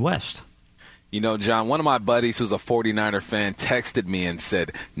NFC West. John, one of my buddies who's a 49er fan texted me and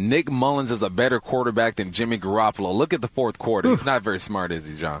said, Nick Mullins is a better quarterback than Jimmy Garoppolo. Look at the fourth quarter. He's not very smart, is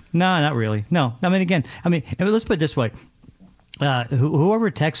he, John? No, not really. No. I mean, let's put it this way. Whoever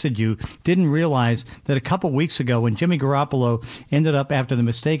texted you didn't realize that a couple weeks ago when Jimmy Garoppolo ended up, after the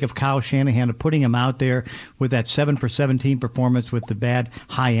mistake of Kyle Shanahan of putting him out there with that 7 for 17 performance with the bad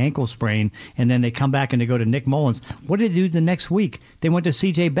high ankle sprain, and then they come back and they go to Nick Mullins, what did they do the next week? They went to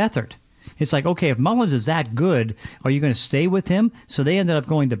C.J. Beathard. It's like, okay, if Mullins is that good, are you going to stay with him? So they ended up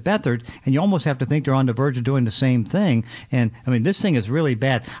going to Beathard, and you almost have to think they're on the verge of doing the same thing. And, I mean, this thing is really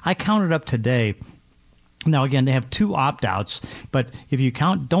bad. I counted up today. Now, again, they have 2 opt-outs, but if you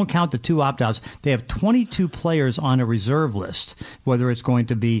don't count the 2 opt-outs, they have 22 players on a reserve list, whether it's going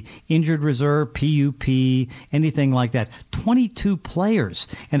to be injured reserve, PUP, anything like that. 22 players.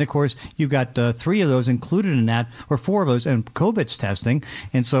 And, of course, you've got 3 of those included in that, or 4 of those in COVID's testing.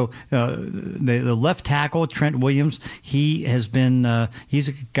 And so the left tackle, Trent Williams, he has been he's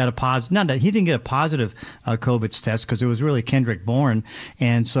got a positive. He didn't get a positive COVID's test because it was really Kendrick Bourne.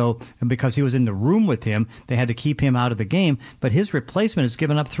 And so because he was in the room with him, they had to keep him out of the game, but his replacement has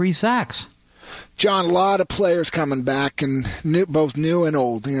given up 3 sacks. John, a lot of players coming back, and both new and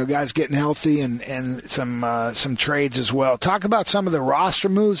old. Guys getting healthy, and some trades as well. Talk about some of the roster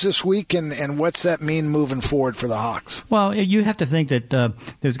moves this week, and what's that mean moving forward for the Hawks? Well, you have to think that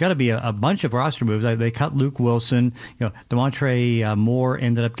there's got to be a bunch of roster moves. They cut Luke Wilson. Demontre Moore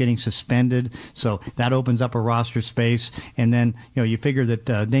ended up getting suspended, so that opens up a roster space. And then you figure that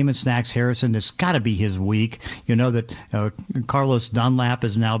Damon Snacks Harrison, has got to be his week. You know that Carlos Dunlap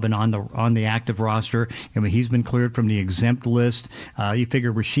has now been on the active roster. I mean, he's been cleared from the exempt list. You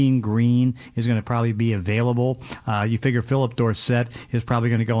figure Rasheem Green is going to probably be available. You figure Philip Dorsett is probably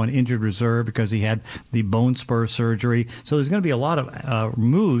going to go on injured reserve because he had the bone spur surgery. So there's going to be a lot of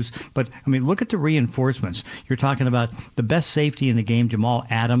moves. But, I mean, look at the reinforcements. You're talking about the best safety in the game, Jamal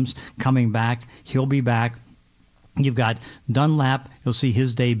Adams, coming back. He'll be back. You've got Dunlap. You'll see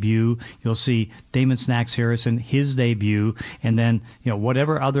his debut. You'll see Damon Snacks Harrison, his debut. And then,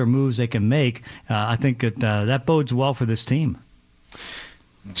 whatever other moves they can make, I think that bodes well for this team.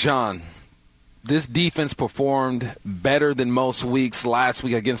 John, this defense performed better than most weeks last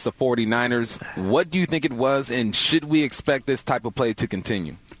week against the 49ers. What do you think it was, and should we expect this type of play to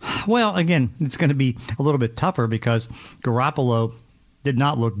continue? Well, again, it's going to be a little bit tougher because Garoppolo did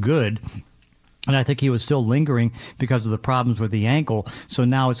not look good. And I think he was still lingering because of the problems with the ankle. So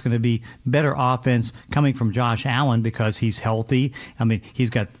now it's going to be better offense coming from Josh Allen because he's healthy. I mean, he's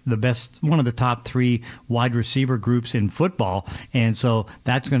got one of the top 3 wide receiver groups in football. And so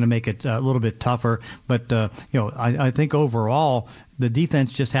that's going to make it a little bit tougher. But, I think overall, the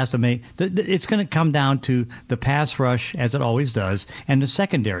defense just has to make it's going to come down to the pass rush, as it always does, and the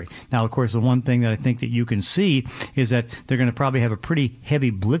secondary. Now, of course, the one thing that I think that you can see is that they're going to probably have a pretty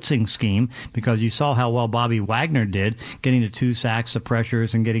heavy blitzing scheme because you saw how well Bobby Wagner did, getting the 2 sacks, the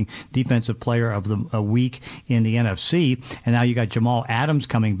pressures, and getting defensive player of the week in the NFC. And now you got Jamal Adams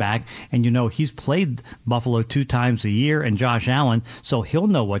coming back, and he's played Buffalo 2 times a year, and Josh Allen, so he'll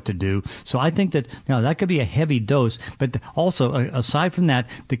know what to do. So I think that that could be a heavy dose, but also aside from that,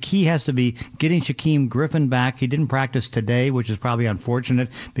 the key has to be getting Shaquem Griffin back. He didn't practice today, which is probably unfortunate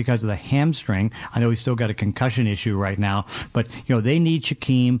because of the hamstring. I know he's still got a concussion issue right now, but they need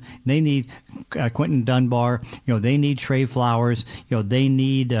Shaquem. They need Quentin Dunbar. They need Trey Flowers. They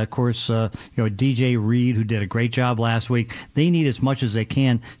need, of course, DJ Reed, who did a great job last week. They need as much as they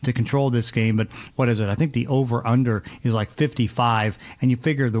can to control this game. But what is it? I think the over/under is like 55, and you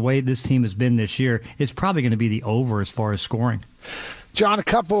figure the way this team has been this year, it's probably going to be the over as far as scoring. John, a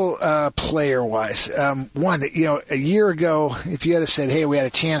couple player-wise. One, a year ago, if you had said, hey, we had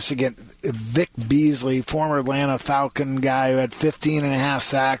a chance to get Vic Beasley, former Atlanta Falcon guy who had 15.5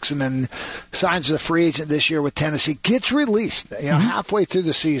 sacks and then signs as a free agent this year with Tennessee, gets released halfway through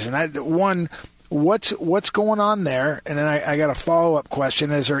the season. What's going on there? And then I got a follow-up question.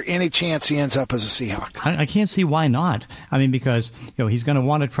 Is there any chance he ends up as a Seahawk? I can't see why not. I mean, because he's going to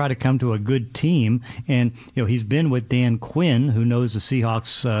want to try to come to a good team, and he's been with Dan Quinn, who knows the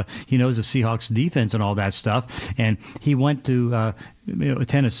Seahawks. He knows the Seahawks defense and all that stuff, and he went to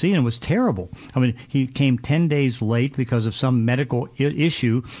Tennessee and was terrible. I mean, he came 10 days late because of some medical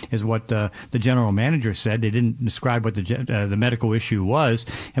issue, is what the general manager said. They didn't describe what the medical issue was.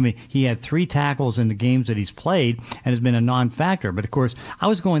 I mean, he had 3 tackles in the games that he's played and has been a non-factor. But, of course, I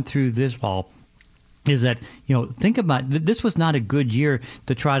was going through this, Paul, is that, think about this was not a good year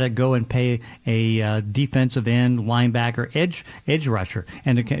to try to go and pay a defensive end, linebacker, edge rusher.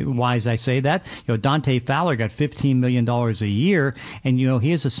 And why as I say that? Dante Fowler got $15 million a year, and,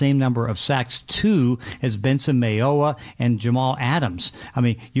 he has the same number of sacks, too, as Benson Mayowa and Jamal Adams. I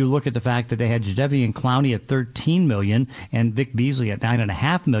mean, you look at the fact that they had Jadeveon Clowney at $13 million and Vic Beasley at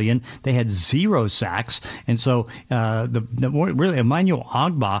 $9.5 million. They had 0 sacks. And so really Emmanuel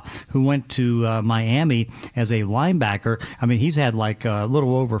Ogbah, who went to Miami as a linebacker, I mean, he's had like a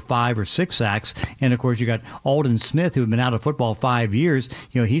little over 5 or 6 sacks. And, of course, you got Aldon Smith, who had been out of football 5 years.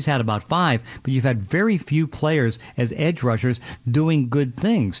 He's had about 5. But you've had very few players as edge rushers doing good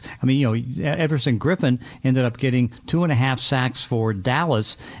things. I mean, Everson Griffin ended up getting 2.5 sacks for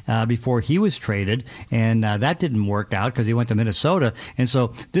Dallas before he was traded. And that didn't work out because he went to Minnesota. And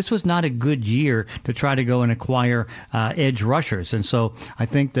so this was not a good year to try to go and acquire edge rushers. And so I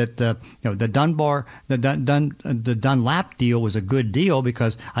think that, the Dunlap deal was a good deal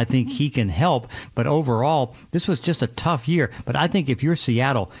because I think he can help. But overall, this was just a tough year. But I think if you're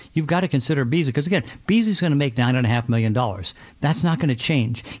Seattle, you've got to consider Beasley because, again, Beasley's going to make $9.5 million. That's not going to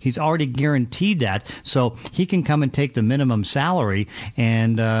change. He's already guaranteed that. So he can come and take the minimum salary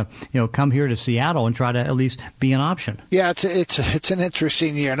and, come here to Seattle and try to at least be an option. Yeah, it's an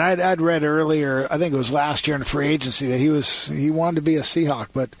interesting year. And I'd read earlier, I think it was last year in the free agency, that he wanted to be a Seahawk.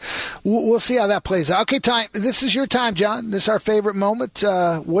 But we'll see how that plays out. Okay, time. This is your time, John. This is our favorite moment.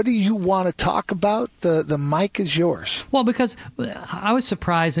 What do you want to talk about? The mic is yours. Well, because I was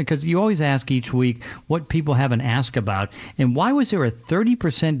surprised because you always ask each week what people haven't asked about. And why was there a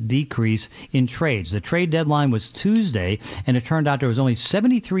 30% decrease in trades? The trade deadline was Tuesday, and it turned out there was only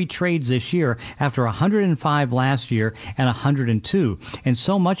 73 trades this year after 105 last year and 102. And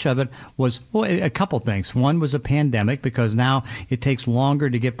so much of it was, a couple things. One was a pandemic because now it takes longer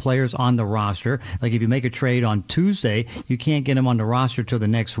to get players on the roster. Like if you make a trade on Tuesday, you can't get them on the roster till the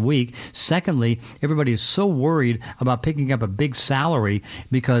next week. Secondly, everybody is so worried about picking up a big salary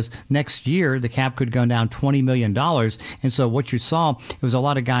because next year the cap could go down $20 million. And so what you saw, it was a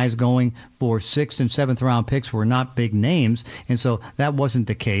lot of guys going for 6th and 7th round picks were not big names. And so that wasn't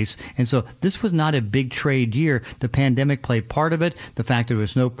the case. And so this was not a big trade year. The pandemic played part of it. The fact that there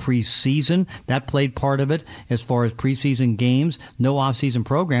was no preseason, that played part of it as far as preseason games, no offseason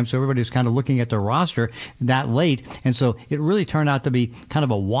program. So everybody was kind of looking at the roster that late. And so it really turned out to be kind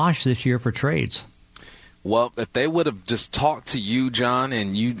of a wash this year for trades. Well, if they would have just talked to you, John,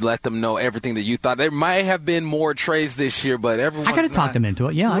 and you let them know everything that you thought, there might have been more trades this year, but everyone's I could have talked them into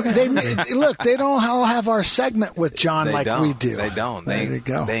it, yeah. Look, they don't all have our segment with John we do. They don't. There you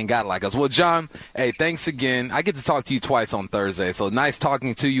go. They ain't got it like us. Well, John, hey, thanks again. I get to talk to you twice on Thursday, so nice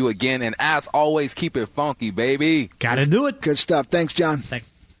talking to you again. And as always, keep it funky, baby. Got to do it. Good stuff. Thanks, John. Thanks.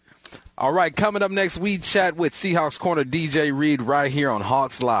 All right, coming up next, we chat with Seahawks corner DJ Reed right here on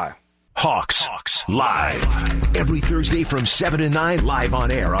Hawks Live. Hawks Live. Every Thursday from 7 to 9, live on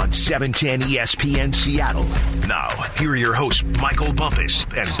air on 710 ESPN Seattle. Now, here are your hosts, Michael Bumpus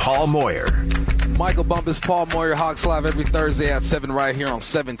and Paul Moyer. Michael Bumpus, Paul Moyer, Hawks Live every Thursday at 7 right here on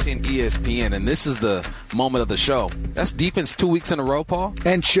 710 ESPN. And this is the moment of the show. That's defense 2 weeks in a row, Paul.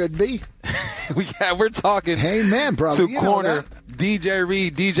 And should be. We're talking hey, man, brother, to corner DJ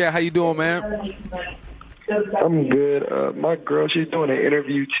Reed. DJ, how you doing, man? I'm good. My girl, she's doing an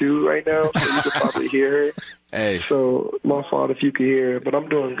interview too right now, so you could probably hear her. Hey. So my fault if you could hear her, but I'm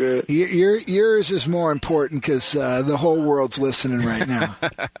doing good. Yours is more important because the whole world's listening right now.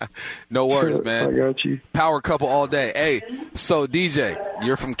 No worries, man. I got you. Power couple all day. Hey, so DJ,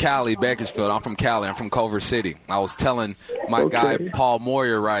 you're from Cali, Bakersfield. I'm from Cali. I'm from Culver City. I was telling my guy Paul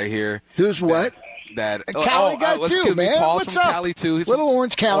Moyer right here. Who's what? That Cali guy too, man. Paul's What's from up? Cali too. He's Little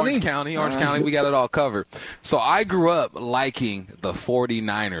Orange County. Orange County. We got it all covered. So I grew up liking the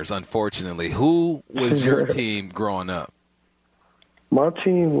 49ers, unfortunately. Who was your team growing up? My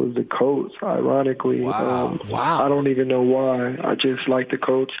team was the Colts, ironically. Wow. Wow. I don't even know why. I just like the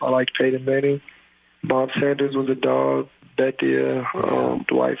Colts. I like Peyton Manning. Bob Sanders was a dog. Bethia,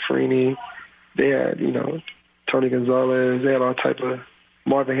 Dwight Freeney. They had, Tony Gonzalez. They had all type of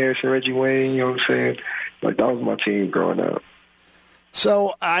Marvin Harrison, Reggie Wayne, you know what I'm saying? Like, that was my team growing up.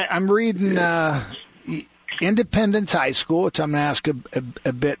 So I'm reading Independence High School, which I'm going to ask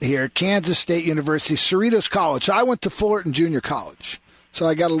a bit here, Kansas State University, Cerritos College. So I went to Fullerton Junior College. So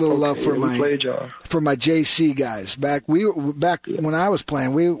I got a little love for my JC guys. Back when I was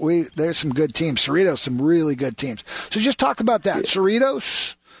playing, there's some good teams. Cerritos, some really good teams. So just talk about that. Yeah.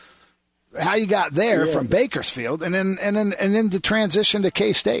 Cerritos, how you got there from Bakersfield, and then the transition to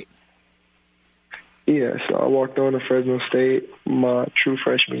K-State. Yeah, so I walked on to Fresno State my true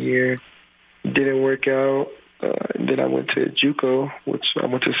freshman year. Didn't work out. Then I went to JUCO, which I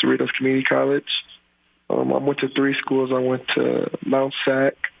went to Cerritos Community College. I went to 3 schools. I went to Mount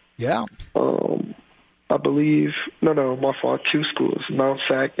Sac. Yeah. I believe, no, my fault, 2 schools, Mount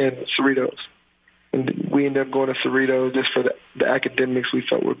Sac and Cerritos. And we ended up going to Cerritos just for the academics we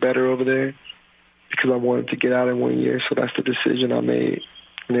felt were better over there because I wanted to get out in 1 year. So that's the decision I made,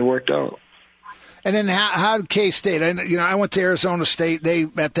 and it worked out. And then how did K-State? I went to Arizona State.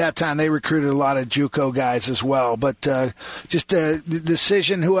 At that time they recruited a lot of JUCO guys as well. But just the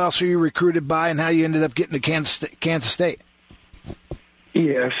decision, who else were you recruited by, and how you ended up getting to Kansas State?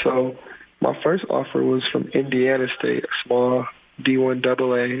 Yeah, so my first offer was from Indiana State, a small D1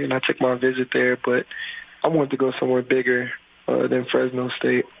 AA, and I took my visit there. But I wanted to go somewhere bigger than Fresno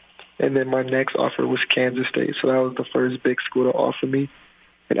State. And then my next offer was Kansas State, so that was the first big school to offer me.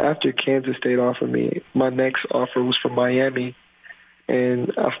 And after Kansas State offered me, my next offer was from Miami. And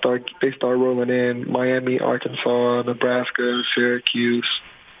they started rolling in Miami, Arkansas, Nebraska, Syracuse,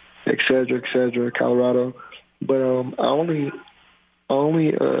 et cetera, Colorado. But I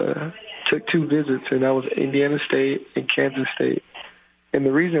only took 2 visits, and that was Indiana State and Kansas State. And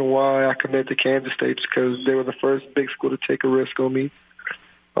the reason why I committed to Kansas State is because they were the first big school to take a risk on me.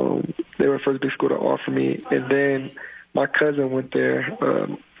 They were the first big school to offer me. And then my cousin went there,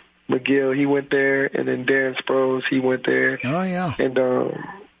 McGill, he went there, and then Darren Sproles, he went there. Oh, yeah. And,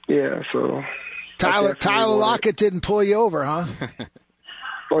 so. Tyler Lockett didn't pull you over, huh?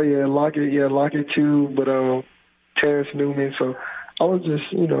 Oh, yeah, Lockett too, but Terrence Newman. So I was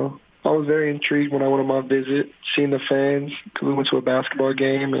just, I was very intrigued when I went on my visit, seeing the fans, because we went to a basketball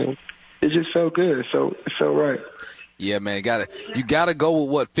game, and it just felt good. It felt right. Yeah, man, you gotta go with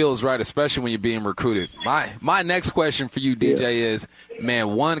what feels right, especially when you're being recruited. My next question for you, DJ, is,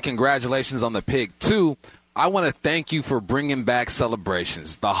 man, 1, congratulations on the pick. 2, I want to thank you for bringing back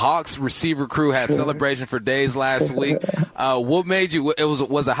celebrations. The Hawks receiver crew had celebration for days last week. What made you?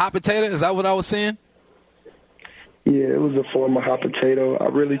 Was it hot potato? Is that what I was saying? Yeah, it was a form of hot potato. I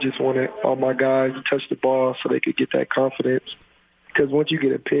really just wanted all my guys to touch the ball so they could get that confidence. Because once you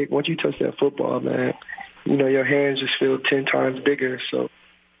get a pick, once you touch that football, man, your hands just feel 10 times bigger. So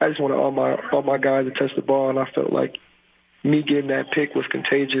I just wanted all my guys to touch the ball, and I felt like me getting that pick was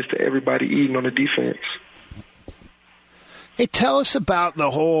contagious to everybody eating on the defense. Hey, tell us about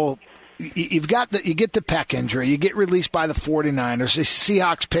the whole. You get the pec injury, you get released by the 49ers, the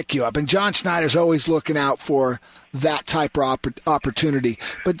Seahawks pick you up, and John Schneider's always looking out for that type of opportunity.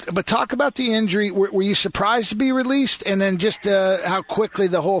 But talk about the injury. Were you surprised to be released, and then just how quickly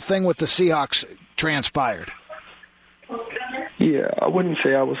the whole thing with the Seahawks transpired? Yeah, I wouldn't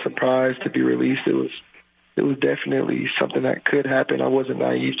say I was surprised to be released. It was definitely something that could happen. I wasn't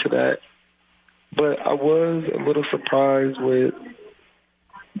naive to that, but I was a little surprised with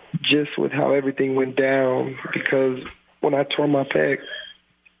how everything went down, because when I tore my pec,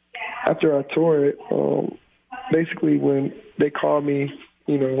 after I tore it, basically when they called me,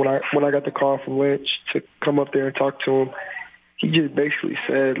 when I got the call from Lynch to come up there and talk to him, he just basically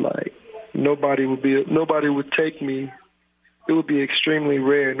said, like, nobody would take me. It would be extremely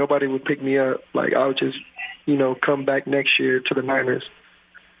rare. Nobody would pick me up. Like, I would just, come back next year to the Niners.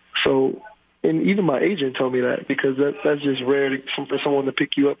 So, and even my agent told me that, because that's just rare for someone to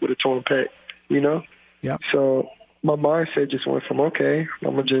pick you up with a torn pec, Yeah. So my mindset just went from, okay,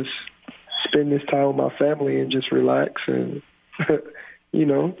 I'm going to just spend this time with my family and just relax and,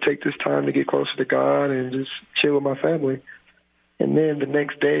 take this time to get closer to God and just chill with my family. And then the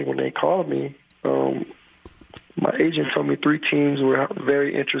next day when they called me, my agent told me 3 teams were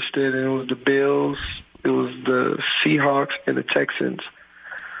very interested, and it was the Bills, it was the Seahawks, and the Texans.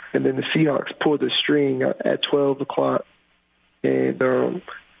 And then the Seahawks pulled the string at 12 o'clock. And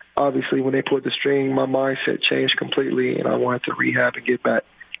obviously when they pulled the string, my mindset changed completely, and I wanted to rehab and get back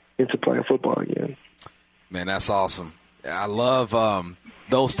into playing football again. Man, that's awesome. I love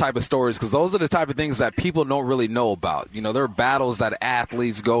those type of stories because those are the type of things that people don't really know about. You know, there are battles that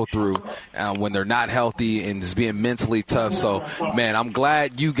athletes go through when they're not healthy and just being mentally tough. So, man, I'm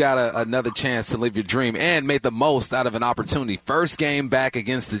glad you got another chance to live your dream and made the most out of an opportunity. First game back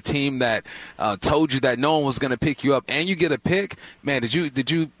against the team that told you that no one was going to pick you up, and you get a pick. Man,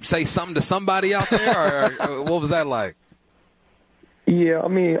 did you say something to somebody out there, or what was that like? Yeah, I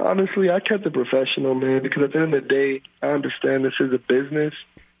mean, honestly, I kept it professional, man, because at the end of the day, I understand this is a business,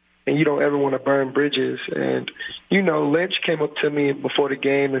 and you don't ever want to burn bridges. And, you know, Lynch came up to me before the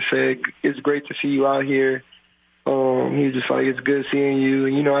game and said, it's great to see you out here. He was just like, it's good seeing you.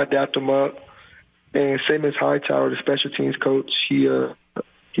 And, you know, I dapped him up. And same as Hightower, the special teams coach, he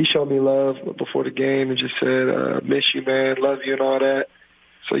showed me love before the game and just said, miss you, man, love you and all that.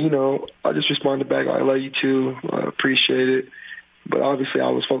 So, you know, I just responded back, I love you too, appreciate it. But obviously I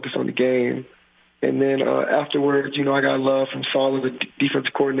was focused on the game. And then afterwards, you know, I got love from Saleh, the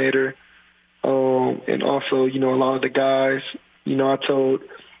defensive coordinator, and also, you know, a lot of the guys. You know, I told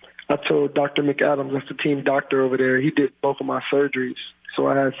Dr. McAdams, that's the team doctor over there, he did both of my surgeries. So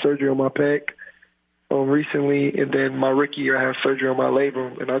I had surgery on my pec recently, and then my rookie year I had surgery on my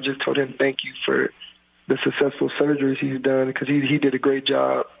labrum. And I just told him thank you for the successful surgeries he's done because he did a great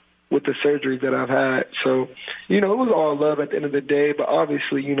job with the surgeries that I've had. So, you know, it was all love at the end of the day, but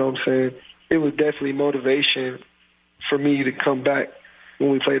obviously, you know what I'm saying, it was definitely motivation for me to come back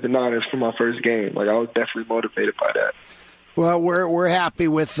when we played the Niners for my first game. Like, I was definitely motivated by that. Well, we're happy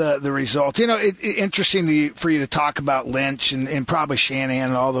with the results. You know, it's interesting for you to talk about Lynch and probably Shanahan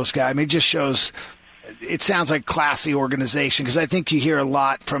and all those guys. I mean, it just shows – it sounds like classy organization because I think you hear a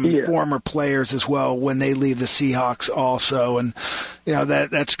lot from former players as well when they leave the Seahawks also. And, you know,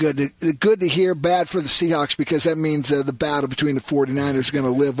 that's good to hear. Bad for the Seahawks because that means the battle between the 49ers is going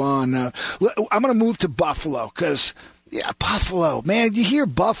to live on. I'm going to move to Buffalo because – yeah, Buffalo. Man, you hear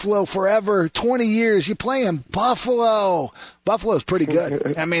Buffalo forever. 20 years, you play in Buffalo. Buffalo's pretty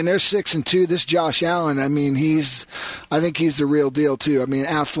good. I mean, they're 6-2. This Josh Allen, I mean, I think he's the real deal, too. I mean,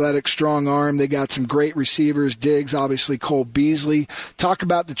 athletic, strong arm. They got some great receivers. Diggs, obviously, Cole Beasley. Talk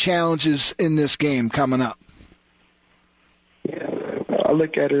about the challenges in this game coming up. Yeah, I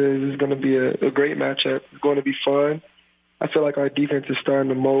look at it as it's going to be a great matchup. It's going to be fun. I feel like our defense is starting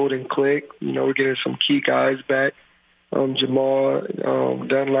to mold and click. You know, we're getting some key guys back. Jamal,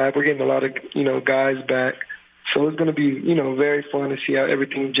 Dunlap, we're getting a lot of, you know, guys back. So it's going to be, you know, very fun to see how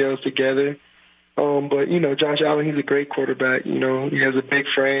everything gels together. But, you know, Josh Allen, he's a great quarterback. You know, he has a big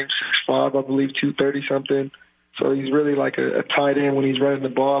frame, 6'5", I believe, 230-something. So he's really like a tight end when he's running the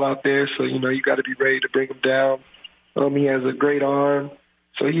ball out there. So, you know, you got to be ready to bring him down. He has a great arm.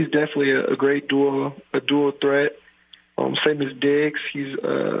 So he's definitely a great dual threat. Same as Diggs. He's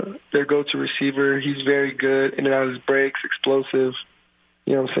their go-to receiver. He's very good in and out of his breaks, explosive.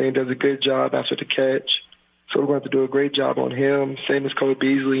 You know what I'm saying? Does a good job after the catch. So we're going to have to do a great job on him. Same as Cole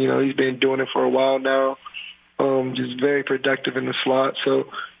Beasley. You know, he's been doing it for a while now. Just very productive in the slot. So,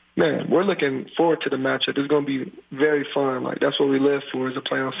 man, we're looking forward to the matchup. It's going to be very fun. Like, that's what we live for is to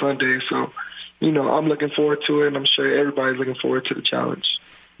play on Sunday. So, you know, I'm looking forward to it, and I'm sure everybody's looking forward to the challenge.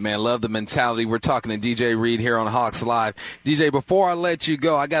 Man, love the mentality. We're talking to DJ Reed here on Hawks Live. DJ, before I let you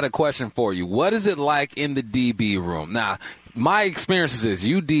go, I got a question for you. What is it like in the DB room? Now, my experience is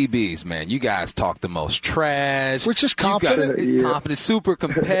you DBs, man, you guys talk the most trash. We're just confident. Confident, super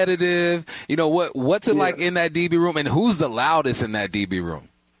competitive. You know, what's it like in that DB room, and who's the loudest in that DB room?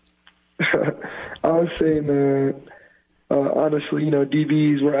 I would say, man, honestly, you know,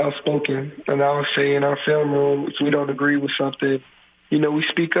 DBs were outspoken. And I would say in our film room, if we don't agree with something, you know, we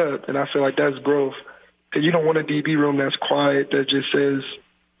speak up, and I feel like that's growth. Because you don't want a DB room that's quiet, that just says,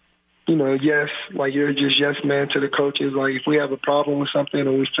 you know, yes, like you're just yes man to the coaches. Like if we have a problem with something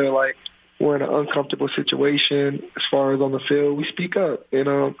or we feel like we're in an uncomfortable situation as far as on the field, we speak up. And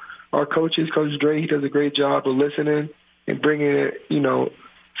our coaches, Coach Dre, he does a great job of listening and bringing it, you know,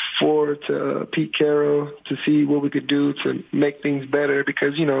 forward to Pete Carroll to see what we could do to make things better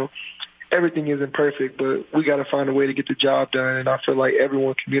because, you know, everything isn't perfect, but we got to find a way to get the job done, and I feel like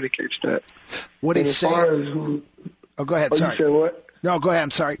everyone communicates that. What he's saying? Oh, go ahead. Sorry. You said what? No, go ahead.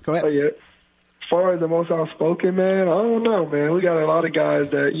 I'm sorry. Go ahead. Oh, yeah. As far as the most outspoken, man, I don't know, man. We got a lot of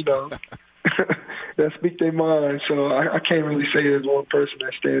guys that, you know, that speak their mind, so I can't really say there's one person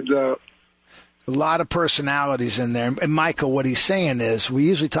that stands out. A lot of personalities in there. And Michael, what he's saying is we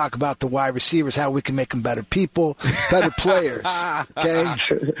usually talk about the wide receivers, how we can make them better people, better players. Okay?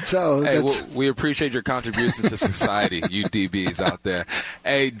 So hey, we appreciate your contribution to society, you DBs out there.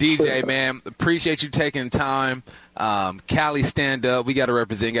 Hey, DJ, man, appreciate you taking time. Cali, stand up. We got to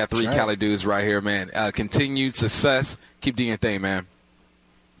represent. Got 3 Cali dudes right here, man. Continued success. Keep doing your thing, man.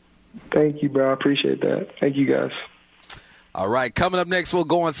 Thank you, bro. I appreciate that. Thank you, guys. All right, coming up next, we'll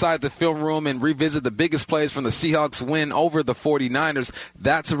go inside the film room and revisit the biggest plays from the Seahawks win over the 49ers.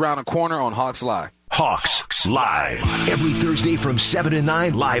 That's around the corner on Hawks Live. Hawks Live. Every Thursday from 7 to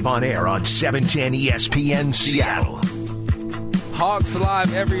 9, live on air on 710 ESPN Seattle. Hawks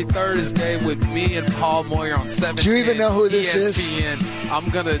Live every Thursday with me and Paul Moyer on 710 Do you even know who this ESPN. is? I'm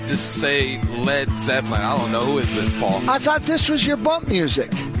going to just say Led Zeppelin. I don't know. Who is this, Paul? I thought this was your bump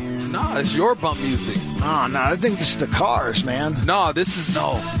music. No, it's your bump music. Oh, no, I think this is the Cars, man. No, this is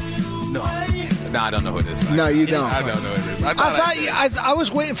no, I don't know who it is. No, you don't. I don't know who it is. I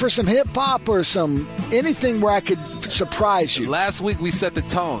was waiting for some hip hop or anything where I could surprise you. Last week we set the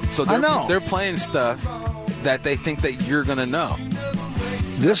tone, so they're playing stuff that they think that you're gonna know.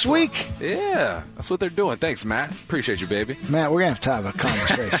 This week? Yeah, that's what they're doing. Thanks, Matt. Appreciate you, baby. Matt, we're gonna have to have a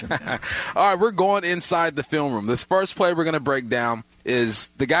conversation. All right, we're going inside the film room. This first play we're gonna break down is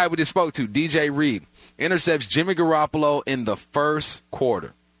the guy we just spoke to, DJ Reed, intercepts Jimmy Garoppolo in the first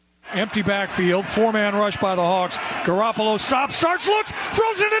quarter. Empty backfield, 4-man rush by the Hawks. Garoppolo stops, starts, looks,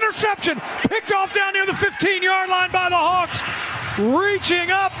 throws an interception. Picked off down near the 15-yard line by the Hawks.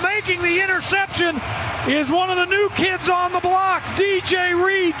 Reaching up, making the interception is one of the new kids on the block. DJ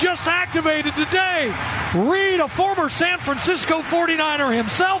Reed just activated today. Reed, a former San Francisco 49er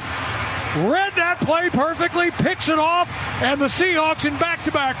himself, read that play perfectly, picks it off, and the Seahawks in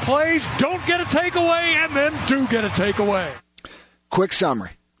back-to-back plays don't get a takeaway and then do get a takeaway. Quick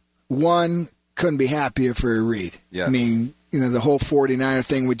summary. One, couldn't be happier for Reed. Yes. I mean, the whole 49er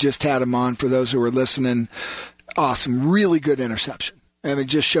thing, we just had him on for those who were listening. Awesome. Really good interception. I mean, it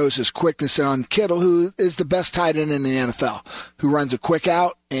just shows his quickness on Kittle, who is the best tight end in the NFL, who runs a quick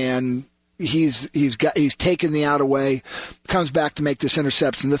out, and he's taken the out away, comes back to make this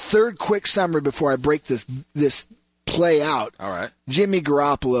interception. The third quick summary before I break this play out. All right. Jimmy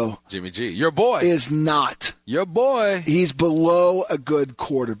Garoppolo. Jimmy G. Your boy. Is not. Your boy. He's below a good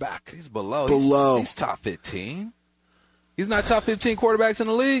quarterback. He's below. He's top 15. He's not top 15 quarterbacks in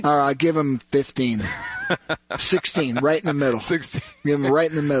the league. All right, I'll give him 15. 16, right in the middle. 16. Give him right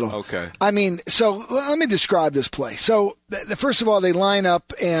in the middle. Okay. I mean, so let me describe this play. So, first of all, they line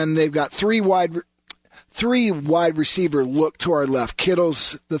up, and they've got three wide receiver look to our left.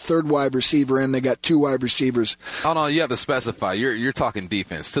 Kittle's the third wide receiver, and they got 2 wide receivers. Oh, no, you have to specify. You're talking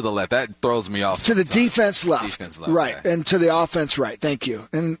defense to the left. That throws me off. To the defense left. Right, okay. And to the offense right. Thank you.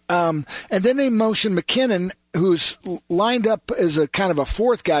 And then they motion McKinnon, who's lined up as a kind of a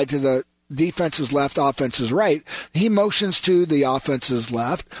fourth guy to the defense's left, offense's right. He motions to the offense's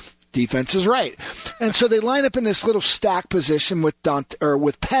left, defense's right. And so they line up in this little stack position with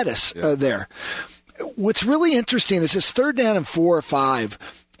Pettis there. What's really interesting is it's 3rd down and 4 or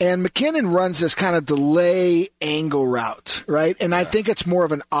 5, and McKinnon runs this kind of delay angle route, right? And I think it's more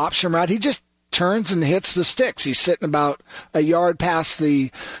of an option route. He just turns and hits the sticks. He's sitting about a yard past the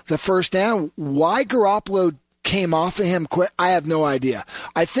first down. Why Garoppolo came off of him quick, I have no idea.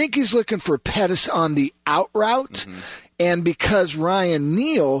 I think he's looking for Pettis on the out route, and because Ryan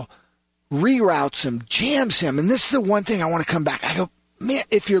Neal reroutes him, jams him, and this is the one thing I want to come back. I go, man,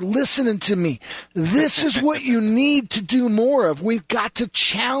 if you're listening to me, this is what you need to do more of. We've got to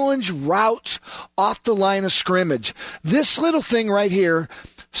challenge routes off the line of scrimmage. This little thing right here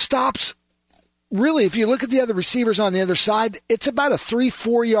stops. Really, if you look at the other receivers on the other side, it's about a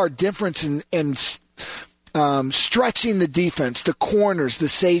 3-4 yard difference in stretching the defense, the corners, the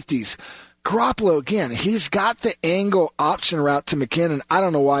safeties. Garoppolo, again, he's got the angle option route to McKinnon. I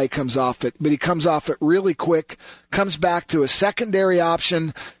don't know why he comes off it, but he comes off it really quick, comes back to a secondary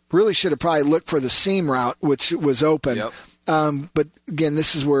option. Really should have probably looked for the seam route, which was open. Yep. But, again,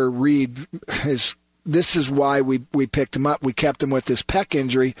 this is where Reed is. This is why we picked him up. We kept him with this pec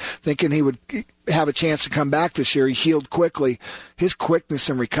injury, thinking he would have a chance to come back this year. He healed quickly. His quickness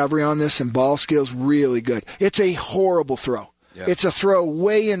and recovery on this and ball skills, really good. It's a horrible throw. Yep. It's a throw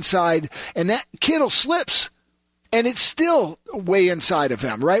way inside, and that Kittle slips, and it's still way inside of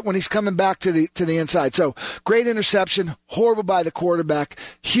him, right, when he's coming back to the inside. So great interception, horrible by the quarterback,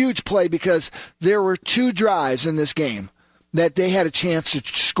 huge play because there were 2 drives in this game that they had a chance to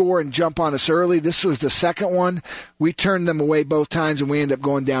score and jump on us early. This was the second one. We turned them away both times, and we ended up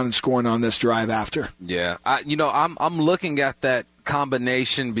going down and scoring on this drive after. Yeah. I'm looking at that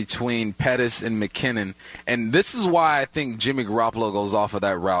combination between Pettis and McKinnon. And this is why I think Jimmy Garoppolo goes off of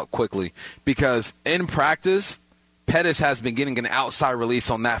that route quickly. Because in practice, Pettis has been getting an outside release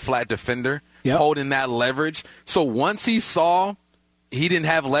on that flat defender, holding that leverage. So once he saw he didn't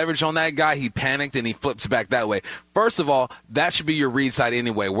have leverage on that guy, he panicked and he flips back that way. First of all, that should be your read side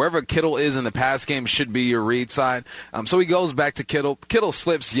anyway. Wherever Kittle is in the pass game should be your read side. So he goes back to Kittle. Kittle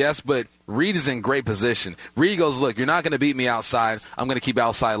slips, yes, but Reed is in great position. Reed goes, look, you're not going to beat me outside. I'm going to keep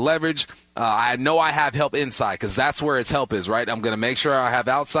outside leverage. I know I have help inside because that's where its help is, right? I'm going to make sure I have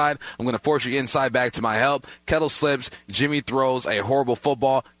outside. I'm going to force you inside back to my help. Kittle slips. Jimmy throws a horrible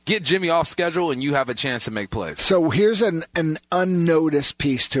football. Get Jimmy off schedule, and you have a chance to make plays. So here's an unnoticed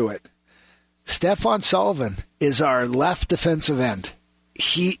piece to it. Stephon Sullivan is our left defensive end.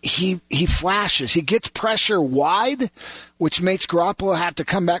 He flashes. He gets pressure wide, which makes Garoppolo have to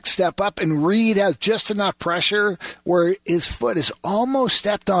come back, step up, and Reed has just enough pressure where his foot is almost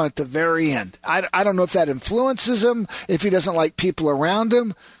stepped on at the very end. I don't know if that influences him, if he doesn't like people around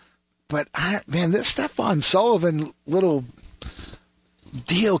him, but this Stephon Sullivan little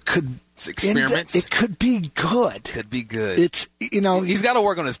deal could experiment. It could be good. Could be good. It's he's got to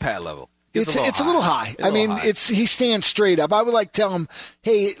work on his pad level. It's a little high. He stands straight up. I would like to tell him,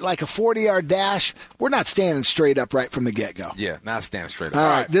 hey, like a 40-yard dash, we're not standing straight up right from the get-go. Yeah, not standing straight up. All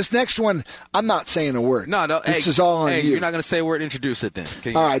right. This next one, I'm not saying a word. No. This is all on you. You're not going to say a word. Introduce it then.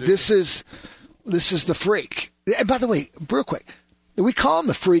 All right. This is the freak. And by the way, real quick, we call him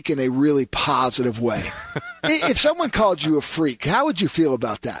the freak in a really positive way. If someone called you a freak, how would you feel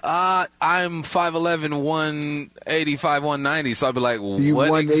about that? I'm 5'11", 185, 190, so I'd be like, you what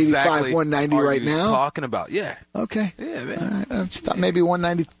 185, exactly 190 are right you now? talking about? Yeah. Okay. Yeah, man. All right. I thought maybe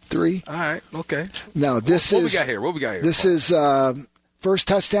 193. All right. Okay. No, What we got here? This is first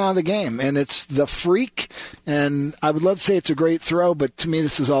touchdown of the game, and it's the freak. And I would love to say it's a great throw, but to me,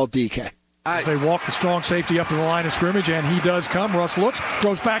 this is all DK. They walk the strong safety up to the line of scrimmage, and he does come. Russ looks,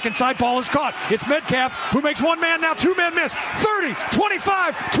 goes back inside, ball is caught. It's Metcalf, who makes one man now, two men miss. 30,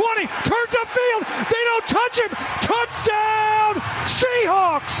 25, 20, turns upfield. They don't touch him. Touchdown,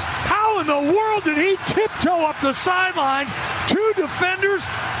 Seahawks. How in the world did he tiptoe up the sidelines? Two defenders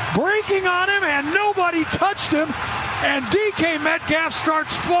breaking on him, and nobody touched him. And DK Metcalf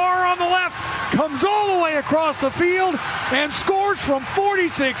starts far on the left, comes all the way across the field, and scores from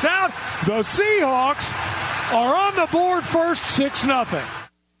 46 out. The Seahawks are on the board first, 6-0.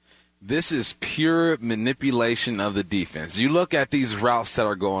 This is pure manipulation of the defense. You look at these routes that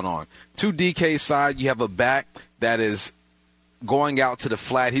are going on. To DK's side, you have a back that is going out to the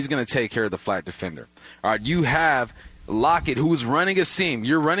flat. He's going to take care of the flat defender. All right, you have Lockett, who's running a seam.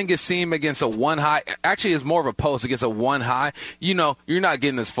 You're running a seam against a one high. Actually, it's more of a post against a one high. You know, you're not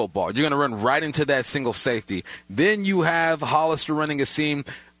getting this football. You're going to run right into that single safety. Then you have Hollister running a seam.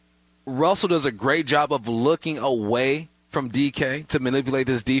 Russell does a great job of looking away from DK to manipulate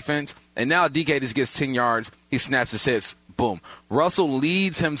this defense. And now DK just gets 10 yards. He snaps his hips. Boom. Russell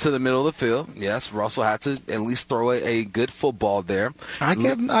leads him to the middle of the field. Yes, Russell had to at least throw a good football there. I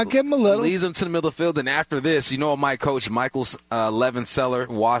give him a little. Leads him to the middle of the field. And after this, you know, my coach, Michael Levenseller,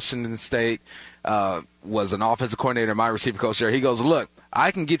 Washington State, was an offensive coordinator, my receiver coach there. He goes, look,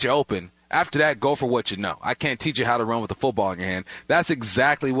 I can get you open. After that, go for what you know. I can't teach you how to run with the football in your hand. That's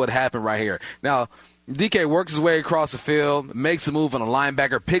exactly what happened right here. Now, DK works his way across the field, makes a move on a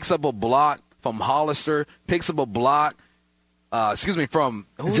linebacker, picks up a block from Hollister, picks up a block. From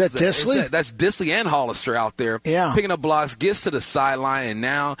is that Disley? That's Disley and Hollister out there. Yeah. Picking up blocks, gets to the sideline, and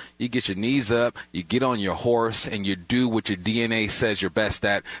now you get your knees up, you get on your horse, and you do what your DNA says you're best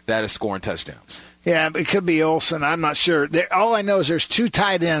at. That is scoring touchdowns. Yeah, it could be Olsen. I'm not sure. All I know is there's two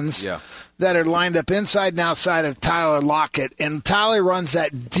tight ends that are lined up inside and outside of Tyler Lockett, and Tyler runs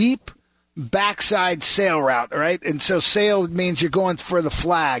that deep backside sail route, right? And so sail means you're going for the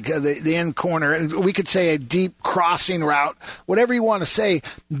flag, the end corner. And we could say a deep crossing route, whatever you want to say.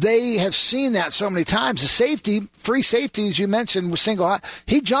 They have seen that so many times. The safety, free safety, as you mentioned, was single high.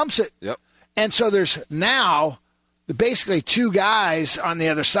 He jumps it. Yep. And so there's now basically two guys on the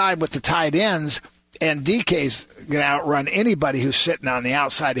other side with the tight ends, and DK's going to outrun anybody who's sitting on the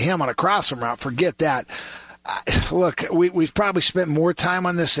outside of him on a crossing route. Forget that. Look, we've probably spent more time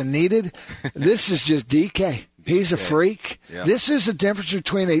on this than needed. This is just DK. He's a freak. Yeah. This is the difference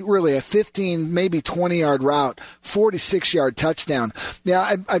between a 15, maybe 20-yard route, 46-yard touchdown. Now,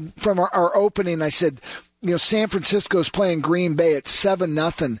 I from our opening, I said, you know, San Francisco's playing Green Bay at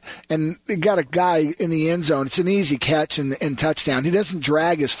 7-0, and they got a guy in the end zone. It's an easy catch and touchdown. He doesn't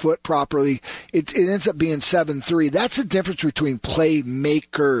drag his foot properly. It ends up being 7-3. That's the difference between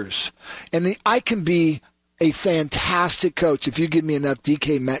playmakers. And I can be a fantastic coach if you give me enough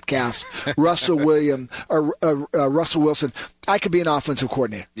DK Metcalfs, Russell Wilson. I could be an offensive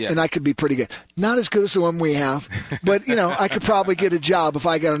coordinator, and I could be pretty good. Not as good as the one we have, but, I could probably get a job if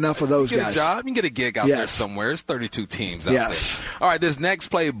I got enough of those guys. Get a job? You can get a gig out there somewhere. There's 32 teams out there. All right, this next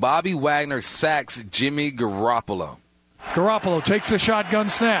play, Bobby Wagner sacks Jimmy Garoppolo. Garoppolo takes the shotgun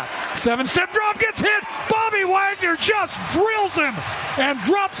snap. 7-step drop, gets hit. Bobby Wagner just drills him and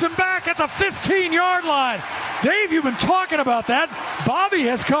drops him back at the 15-yard line. Dave, you've been talking about that. Bobby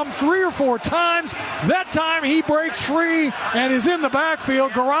has come 3 or 4 times. That time he breaks free and is in the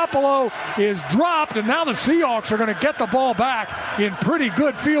backfield. Garoppolo is dropped, and now the Seahawks are going to get the ball back in pretty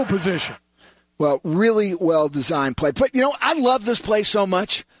good field position. Well, really well-designed play. But, I love this play so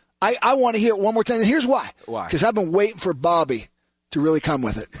much. I want to hear it one more time. And here's why. Why? Because I've been waiting for Bobby to really come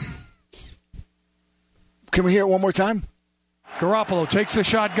with it. Can we hear it one more time? Garoppolo takes the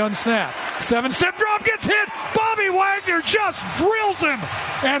shotgun snap. 7-step drop, gets hit. Bobby Wagner just drills him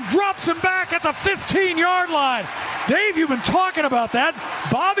and drops him back at the 15-yard line. Dave, you've been talking about that.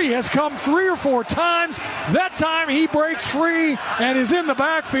 Bobby has come 3 or 4 times. That time he breaks free and is in the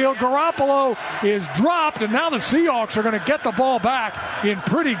backfield. Garoppolo is dropped, and now the Seahawks are going to get the ball back in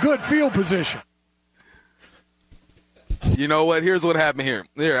pretty good field position. You know what? Here's what happened here.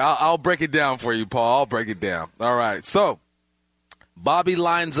 Here, I'll break it down for you, Paul. I'll break it down. All right, so Bobby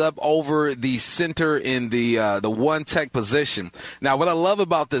lines up over the center in the one tech position. Now, what I love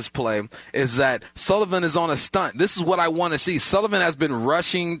about this play is that Sullivan is on a stunt. This is what I want to see. Sullivan has been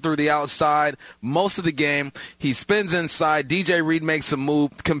rushing through the outside most of the game. He spins inside. DJ Reed makes a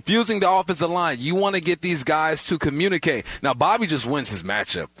move, confusing the offensive line. You want to get these guys to communicate. Now, Bobby just wins his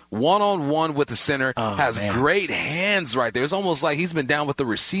matchup. One-on-one with the center, has great hands right there. It's almost like he's been down with the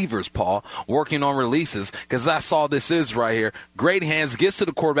receivers, Paul, working on releases, because that's all this is right here. Great hands, gets to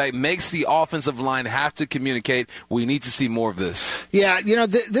the quarterback, makes the offensive line have to communicate. We need to see more of this. Yeah,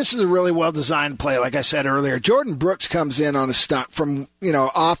 this is a really well-designed play, like I said earlier. Jordan Brooks comes in on a stunt from,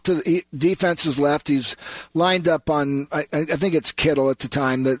 off to the defense's left. He's lined up on, I think it's Kittle at the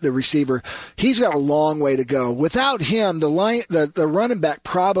time, the receiver. He's got a long way to go. Without him, the running back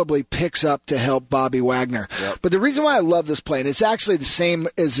probably picks up to help Bobby Wagner. Yep. But the reason why I love this play, and it's actually the same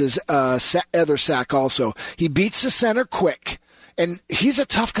as his other sack also, he beats the center quick. And he's a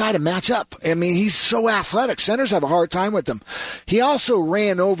tough guy to match up. I mean, he's so athletic. Centers have a hard time with him. He also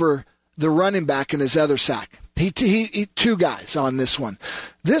ran over the running back in his other sack. He 2 guys on this one.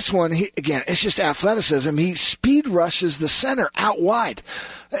 This one, it's just athleticism. He speed rushes the center out wide.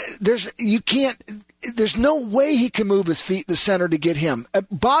 There's no way he can move his feet in the center to get him.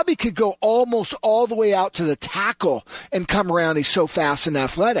 Bobby could go almost all the way out to the tackle and come around. He's so fast and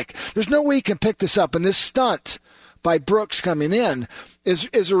athletic. There's no way he can pick this up. And this stunt by Brooks coming in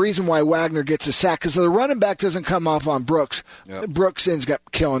is a reason why Wagner gets a sack, because the running back doesn't come off on Brooks. Yep. Brooks ends up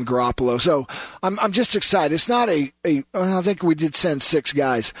killing Garoppolo. So I'm just excited. It's not I think we did send 6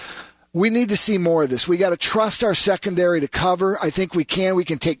 guys. We need to see more of this. We got to trust our secondary to cover. I think we can. We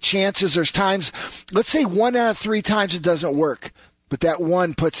can take chances. There's times, let's say 1 out of 3 times it doesn't work, but that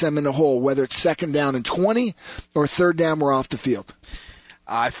one puts them in the hole, whether it's 2nd down and 20 or 3rd down, we're off the field.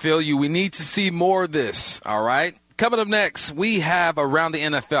 I feel you. We need to see more of this, all right? Coming up next, we have Around the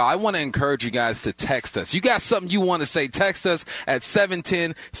NFL. I want to encourage you guys to text us. You got something you want to say, text us at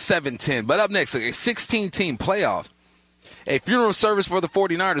 710-710. But up next, a 16-team playoff. A funeral service for the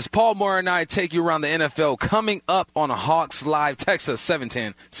 49ers. Paul Moyer and I take you around the NFL coming up on a Hawks Live. Text us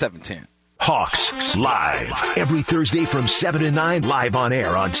 710-710. Hawks Live. Every Thursday from 7 to 9, live on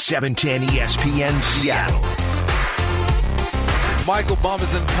air on 710 ESPN Seattle. Michael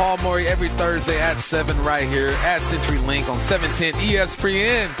Bumpus and Paul Moyer every Thursday at 7 right here at CenturyLink on 710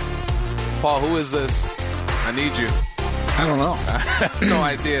 ESPN. Paul, who is this? I need you. I don't know. No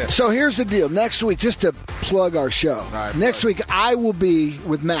idea. So here's the deal. Next week, just to plug our show, next week I will be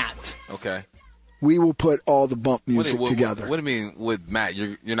with Matt. Okay. We will put all the bump music together. What do you mean with Matt?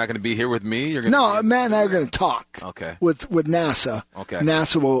 You're not going to be here with me? Matt and I are going to talk. Okay. With NASA. Okay.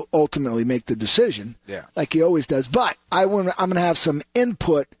 NASA will ultimately make the decision. Yeah. Like he always does. But I'm going to have some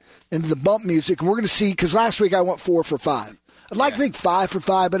input into the bump music, and we're going to see, because last week I went 4 for 5. I'd like to think 5 for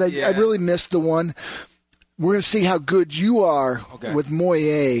 5, but I really missed the one. We're going to see how good you are with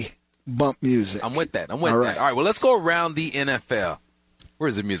Moyer bump music. I'm with that. All right, well, let's go around the NFL.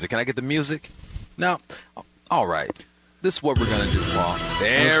 Where's the music? Can I get the music? No. All right. This is what we're going to do, Paul.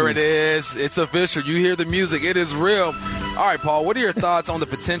 There it is. It's official. You hear the music. It is real. All right, Paul, what are your thoughts on the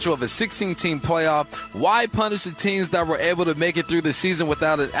potential of a 16-team playoff? Why punish the teams that were able to make it through the season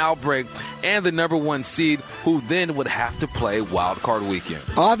without an outbreak and the number one seed who then would have to play wild card weekend?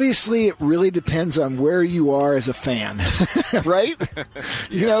 Obviously, it really depends on where you are as a fan, right?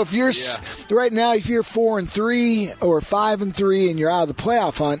 You know, if you're right now, if you're 4-3 or 5-3 and you're out of the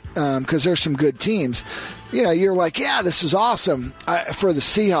playoff hunt because there's some good teams, you know, you're like, yeah, this is awesome for the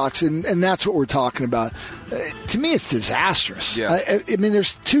Seahawks, and that's what we're talking about. To me, it's disastrous. Yeah. I mean,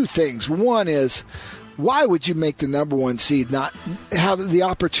 there's two things. One is, why would you make the number one seed not have the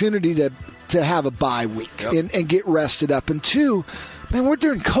opportunity to have a bye week and get rested up? And two, man, we're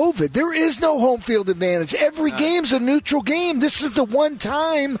during COVID. There is no home field advantage. Every game's a neutral game. This is the one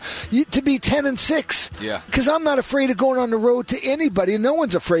time to be 10-6. Yeah. Because I'm not afraid of going on the road to anybody. No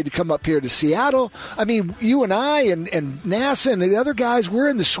one's afraid to come up here to Seattle. I mean, you and I and NASA and the other guys, we're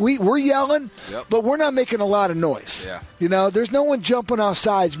in the suite. We're yelling, but we're not making a lot of noise. Yeah. You know, there's no one jumping off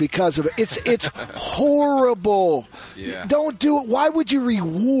sides because of it. It's horrible. Yeah. Don't do it. Why would you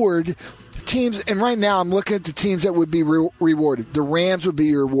reward teams? And right now I'm looking at the teams that would be rewarded. The Rams would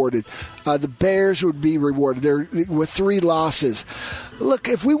be rewarded. The Bears would be rewarded. They're with 3 losses. Look,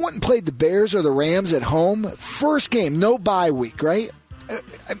 if we went and played the Bears or the Rams at home, first game, no bye week, right?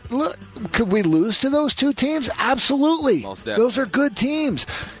 Look, could we lose to those two teams? Absolutely. Those are good teams.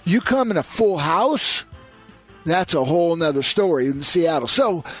 You come in a full house, that's a whole nother story in Seattle.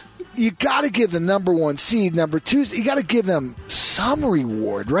 So you got to give the number one seed, number two, you got to give them some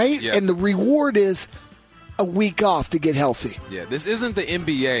reward, right? Yeah. And the reward is a week off to get healthy. Yeah, this isn't the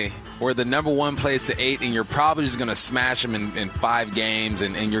NBA where the number one plays to 8 and you're probably just going to smash them in 5 games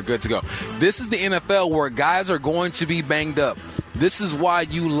and you're good to go. This is the NFL where guys are going to be banged up. This is why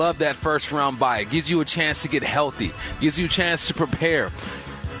you love that first round bye. It gives you a chance to get healthy, gives you a chance to prepare.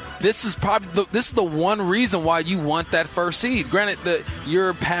 This is probably the one reason why you want that first seed. Granted,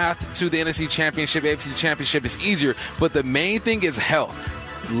 your path to the NFC Championship, AFC Championship is easier, but the main thing is health.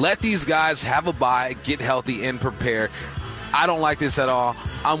 Let these guys have a bye, get healthy, and prepare. I don't like this at all.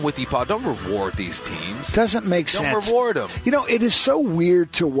 I'm with you, Paul. Don't reward these teams. Doesn't make sense. Don't reward them. You know, it is so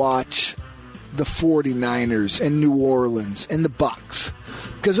weird to watch the 49ers and New Orleans and the Bucks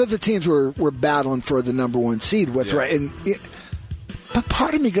because other teams were battling for the number one seed with, right? And but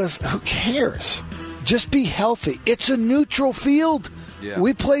part of me goes, who cares? Just be healthy. It's a neutral field. Yeah.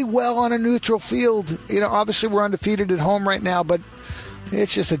 We play well on a neutral field. You know, obviously we're undefeated at home right now, but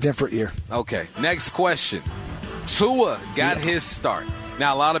it's just a different year. Okay, next question. Tua got his start.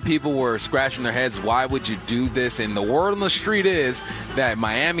 Now, a lot of people were scratching their heads, why would you do this? And the word on the street is that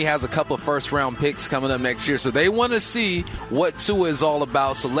Miami has a couple of first-round picks coming up next year, so they want to see what Tua is all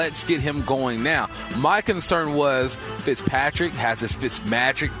about, so let's get him going now. My concern was Fitzpatrick has his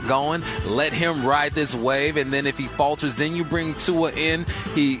Fitzmagic going. Let him ride this wave, and then if he falters, then you bring Tua in.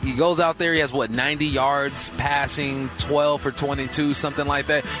 He goes out there, he has, 90 yards passing, 12 for 22, something like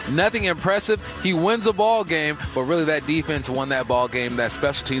that. Nothing impressive. He wins a ball game, but really that defense won that ball game. That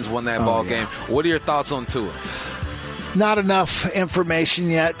special teams won that ball game. What are your thoughts on Tua? Not enough information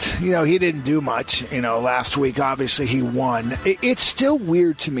yet. You know, he didn't do much. You know, last week, obviously, he won. It's still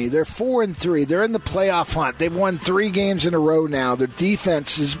weird to me. They're 4-3. They're in the playoff hunt. They've won 3 games in a row now. Their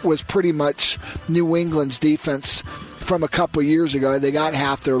defense was pretty much New England's defense from a couple years ago. They got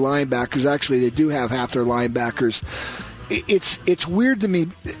half their linebackers. Actually, they do have half their linebackers. It's weird to me.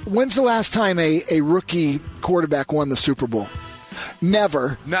 When's the last time a rookie quarterback won the Super Bowl?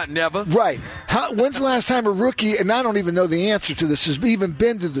 Never. Not never. Right. When's the last time a rookie, and I don't even know the answer to this, has even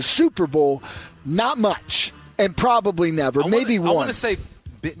been to the Super Bowl? Not much. And probably never. Maybe one. I want to say,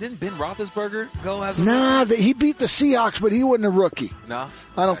 didn't Ben Roethlisberger go as a rookie? He beat the Seahawks, but he wasn't a rookie. No?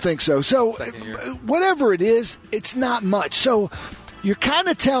 I don't think so. So whatever it is, it's not much. So you're kind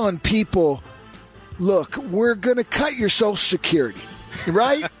of telling people, look, we're going to cut your Social Security,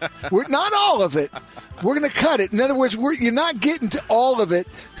 right? We're not all of it. We're going to cut it. In other words, you're not getting to all of it,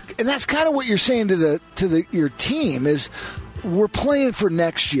 and that's kind of what you're saying to your team is we're playing for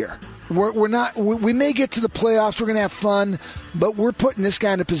next year. We're not. We may get to the playoffs. We're going to have fun, but we're putting this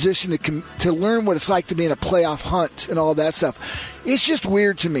guy in a position to learn what it's like to be in a playoff hunt and all that stuff. It's just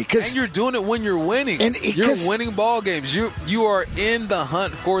weird to me and you're doing it when you're winning. You're winning ball games. You are in the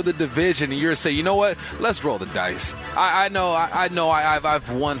hunt for the division, and you're saying, you know what? Let's roll the dice. I know.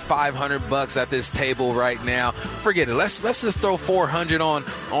 I've won $500 at this table right now. Forget it. Let's just throw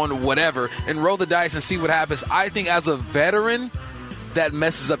 $400 on whatever and roll the dice and see what happens. I think as a veteran, that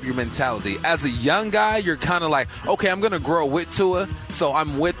messes up your mentality. As a young guy, you're kind of like, okay, I'm going to grow with Tua, so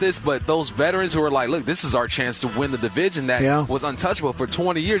I'm with this. But those veterans who are like, look, this is our chance to win the division that was untouchable for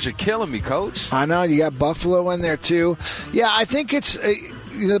 20 years. You're killing me, Coach. I know. You got Buffalo in there, too. Yeah, I think it's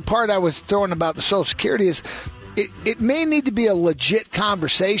the part I was throwing about the Social Security is it may need to be a legit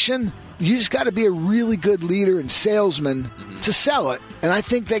conversation. You just got to be a really good leader and salesman to sell it. And I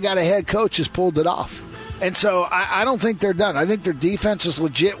think they got a head coach who's pulled it off. And so I don't think they're done. I think their defense is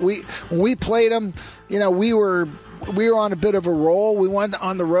legit. When we played them, we were on a bit of a roll. We went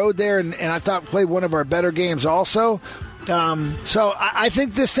on the road there, and I thought played one of our better games also. So I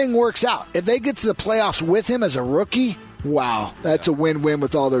think this thing works out. If they get to the playoffs with him as a rookie, wow, that's a win-win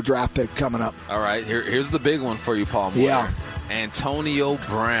with all their draft pick coming up. All right, here's the big one for you, Paul Moyer. Yeah. Antonio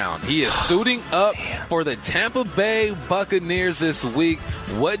Brown. He is suiting up for the Tampa Bay Buccaneers this week.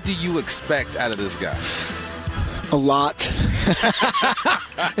 What do you expect out of this guy? A lot.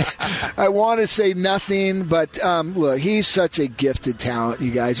 I want to say nothing, but look, he's such a gifted talent,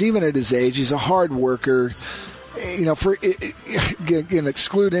 you guys. Even at his age, he's a hard worker. For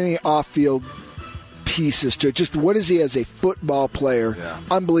exclude any off-field pieces to it. Just what is he as a football player? Yeah.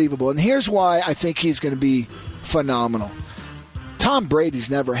 Unbelievable. And here's why I think he's going to be phenomenal. Tom Brady's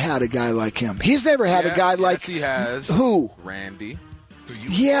never had a guy like him. He's never had a guy like... Yes, he has. Who? Randy.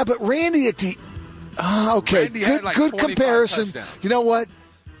 Yeah, but Randy at the... okay, Randy good comparison. Touchdowns. You know what?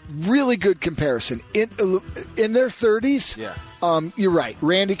 Really good comparison. In their 30s, you're right.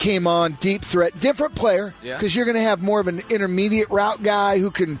 Randy came on, deep threat. Different player, because you're going to have more of an intermediate route guy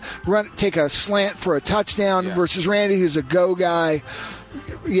who can take a slant for a touchdown versus Randy, who's a go guy.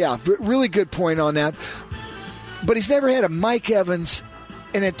 Yeah, really good point on that. But he's never had a Mike Evans,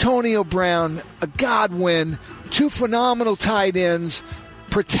 an Antonio Brown, a Godwin, two phenomenal tight ends,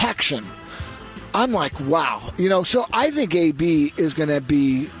 protection. I'm like, wow. So I think AB is going to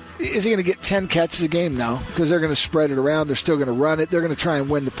be – is he going to get 10 catches a game? No, because they're going to spread it around. They're still going to run it. They're going to try and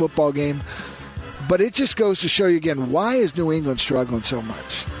win the football game. But it just goes to show you again, why is New England struggling so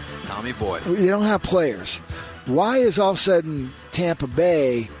much? Tommy Boy. They don't have players. Why is all of a sudden Tampa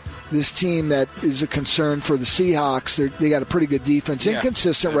Bay – this team that is a concern for the Seahawks? They got a pretty good defense.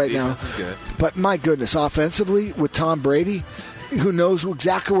 Inconsistent right now. Is good. But my goodness, offensively with Tom Brady, who knows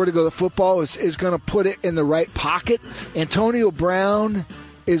exactly where to go. The football is going to put it in the right pocket. Antonio Brown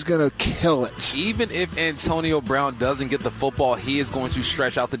is going to kill it. Even if Antonio Brown doesn't get the football, he is going to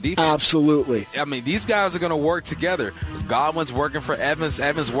stretch out the defense. Absolutely. I mean, these guys are going to work together. Godwin's working for Evans.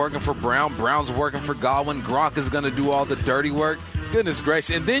 Evans working for Brown. Brown's working for Godwin. Gronk is going to do all the dirty work. Goodness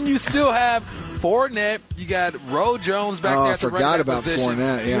gracious. And then you still have Fournette. You got Roe Jones back there at the running back position.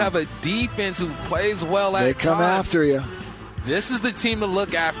 Fournette, You have a defense who plays well at times. They come after you. This is the team to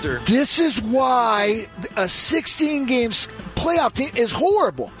look after. This is why a 16-game playoff team is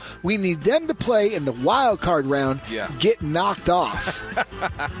horrible. We need them to play in the wild card round, get knocked off,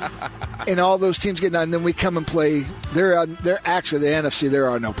 and all those teams get done. And then we come and play. They're actually the NFC. There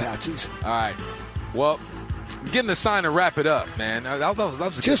are no patsies. All right. Well, getting the sign to wrap it up, man. That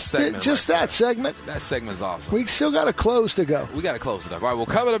was a good segment. Just right that there. segment. That segment's awesome. We still got a close to go. We got to close it up. All right, well,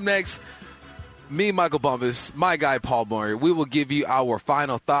 coming up next, me, Michael Bumpus, my guy, Paul Moyer. We will give you our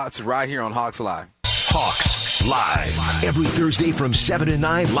final thoughts right here on Hawks Live. Hawks Live. Every Thursday from 7 to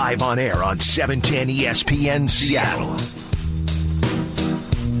 9, live on air on 710 ESPN Seattle.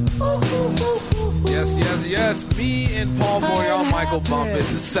 Yes. Me and Paul Moyer, Michael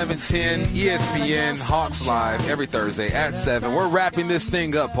Bumpus. It's 710 ESPN Hawks Live every Thursday at 7. We're wrapping this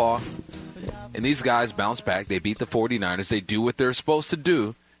thing up, Paul. And these guys bounce back. They beat the 49ers. They do what they're supposed to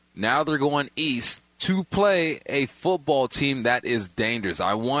do. Now they're going east to play a football team that is dangerous.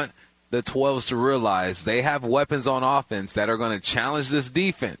 I want the 12s to realize they have weapons on offense that are going to challenge this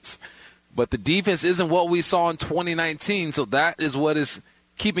defense. But the defense isn't what we saw in 2019, so that is what is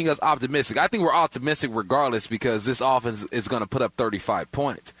keeping us optimistic. I think we're optimistic regardless because this offense is going to put up 35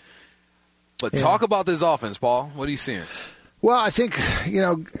 points. But talk about this offense, Paul. What are you seeing? Well, I think,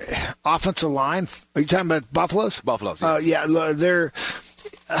 offensive line. Are you talking about Buffalo's? Buffalo's, yes. They're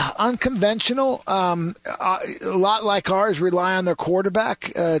unconventional. A lot like ours, rely on their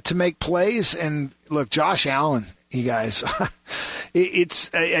quarterback to make plays. And, look, Josh Allen, you guys,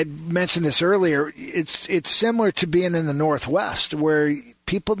 I mentioned this earlier, it's similar to being in the Northwest where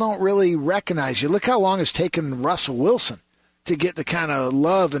people don't really recognize you. Look how long it's taken Russell Wilson to get the kind of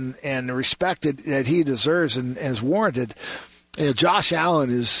love and respect that he deserves and is warranted. Josh Allen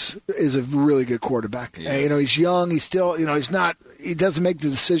is a really good quarterback. Yes. He's young. He's still, he doesn't make the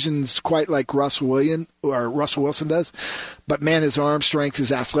decisions quite like Russell Wilson does. But, man, his arm strength,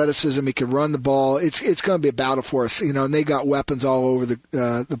 his athleticism, he can run the ball. It's going to be a battle for us. And they got weapons all over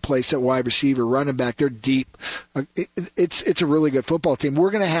the place at wide receiver, running back. They're deep. It's a really good football team.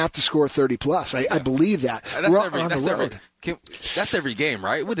 We're going to have to score 30-plus. I believe that. That's every game,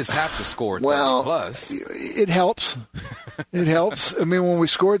 right? We just have to score 30-plus. It helps. It helps. I mean, when we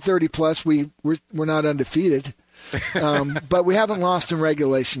scored 30-plus, we're not undefeated. But we haven't lost in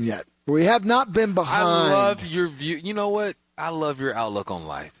regulation yet. We have not been behind. I love your view. You know what? I love your outlook on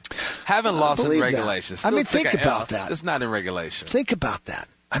life. Haven't lost in regulation. Think about that. It's not in regulation. Think about that.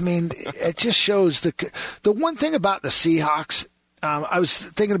 I mean, it just shows the one thing about the Seahawks. I was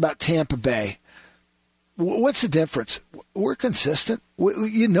thinking about Tampa Bay. What's the difference? We're consistent.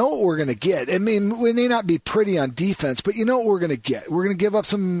 You know what we're going to get. I mean, we may not be pretty on defense, but you know what we're going to get. We're going to give up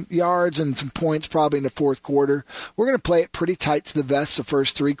some yards and some points probably in the fourth quarter. We're going to play it pretty tight to the vest the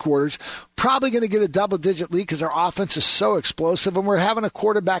first three quarters. Probably going to get a double-digit lead because our offense is so explosive, and we're having a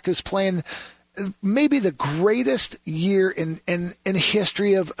quarterback who's playing maybe the greatest year in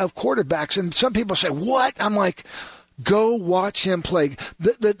history of quarterbacks. And some people say, what? I'm like, go watch him play.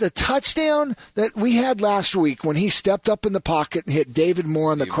 The touchdown that we had last week when he stepped up in the pocket and hit David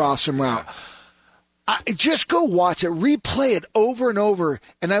Moore on the crossing route. Just go watch it. Replay it over and over.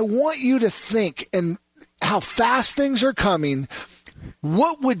 And I want you to think and how fast things are coming.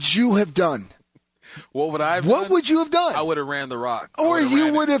 What would you have done? What would I have What done? would you have done? I would have ran the rock. Or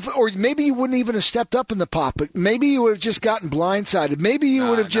you would have, or maybe you wouldn't even have stepped up in the pocket. Maybe you would have just gotten blindsided. Maybe you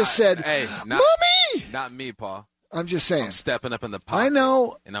would have just said, Mommy! Not me, Paul. I'm just saying. I'm stepping up in the pocket. I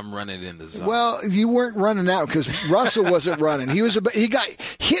know. And I'm running in the zone. Well, you weren't running out because Russell wasn't running. He got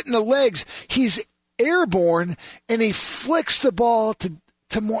hit in the legs. He's airborne, and he flicks the ball to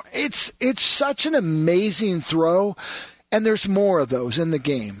more. It's such an amazing throw, and there's more of those in the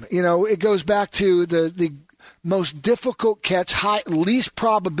game. It goes back to the most difficult catch, least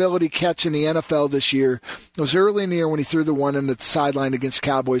probability catch in the NFL this year. It was early in the year when he threw the one in the sideline against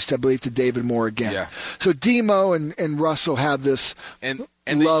Cowboys, I believe, to David Moore again. Yeah. So Demo and Russell have this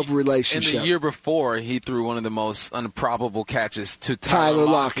love relationship. And the year before, he threw one of the most improbable catches to Tyler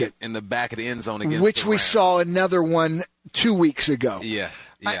Lockett in the back of the end zone against which the we Rams. saw another one 2 weeks ago. Yeah.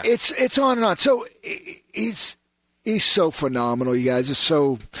 It's on and on. So he's so phenomenal, you guys. It's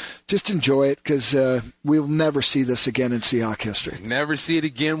so just enjoy it because we'll never see this again in Seahawk history. Never see it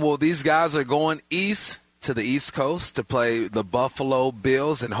again. Well, these guys are going east to the East Coast to play the Buffalo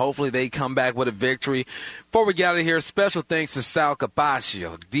Bills, and hopefully they come back with a victory. Before we get out of here, special thanks to Sal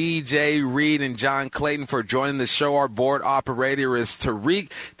Capaccio, DJ Reed, and John Clayton for joining the show. Our board operator is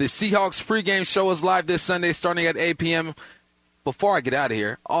Tariq. The Seahawks pregame show is live this Sunday starting at 8 p.m. Before I get out of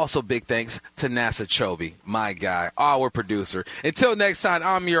here, also big thanks to NASA Chobe, my guy, our producer. Until next time,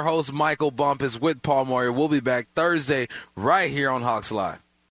 I'm your host, Michael Bumpus, with Paul Moyer. We'll be back Thursday right here on Hawks Live.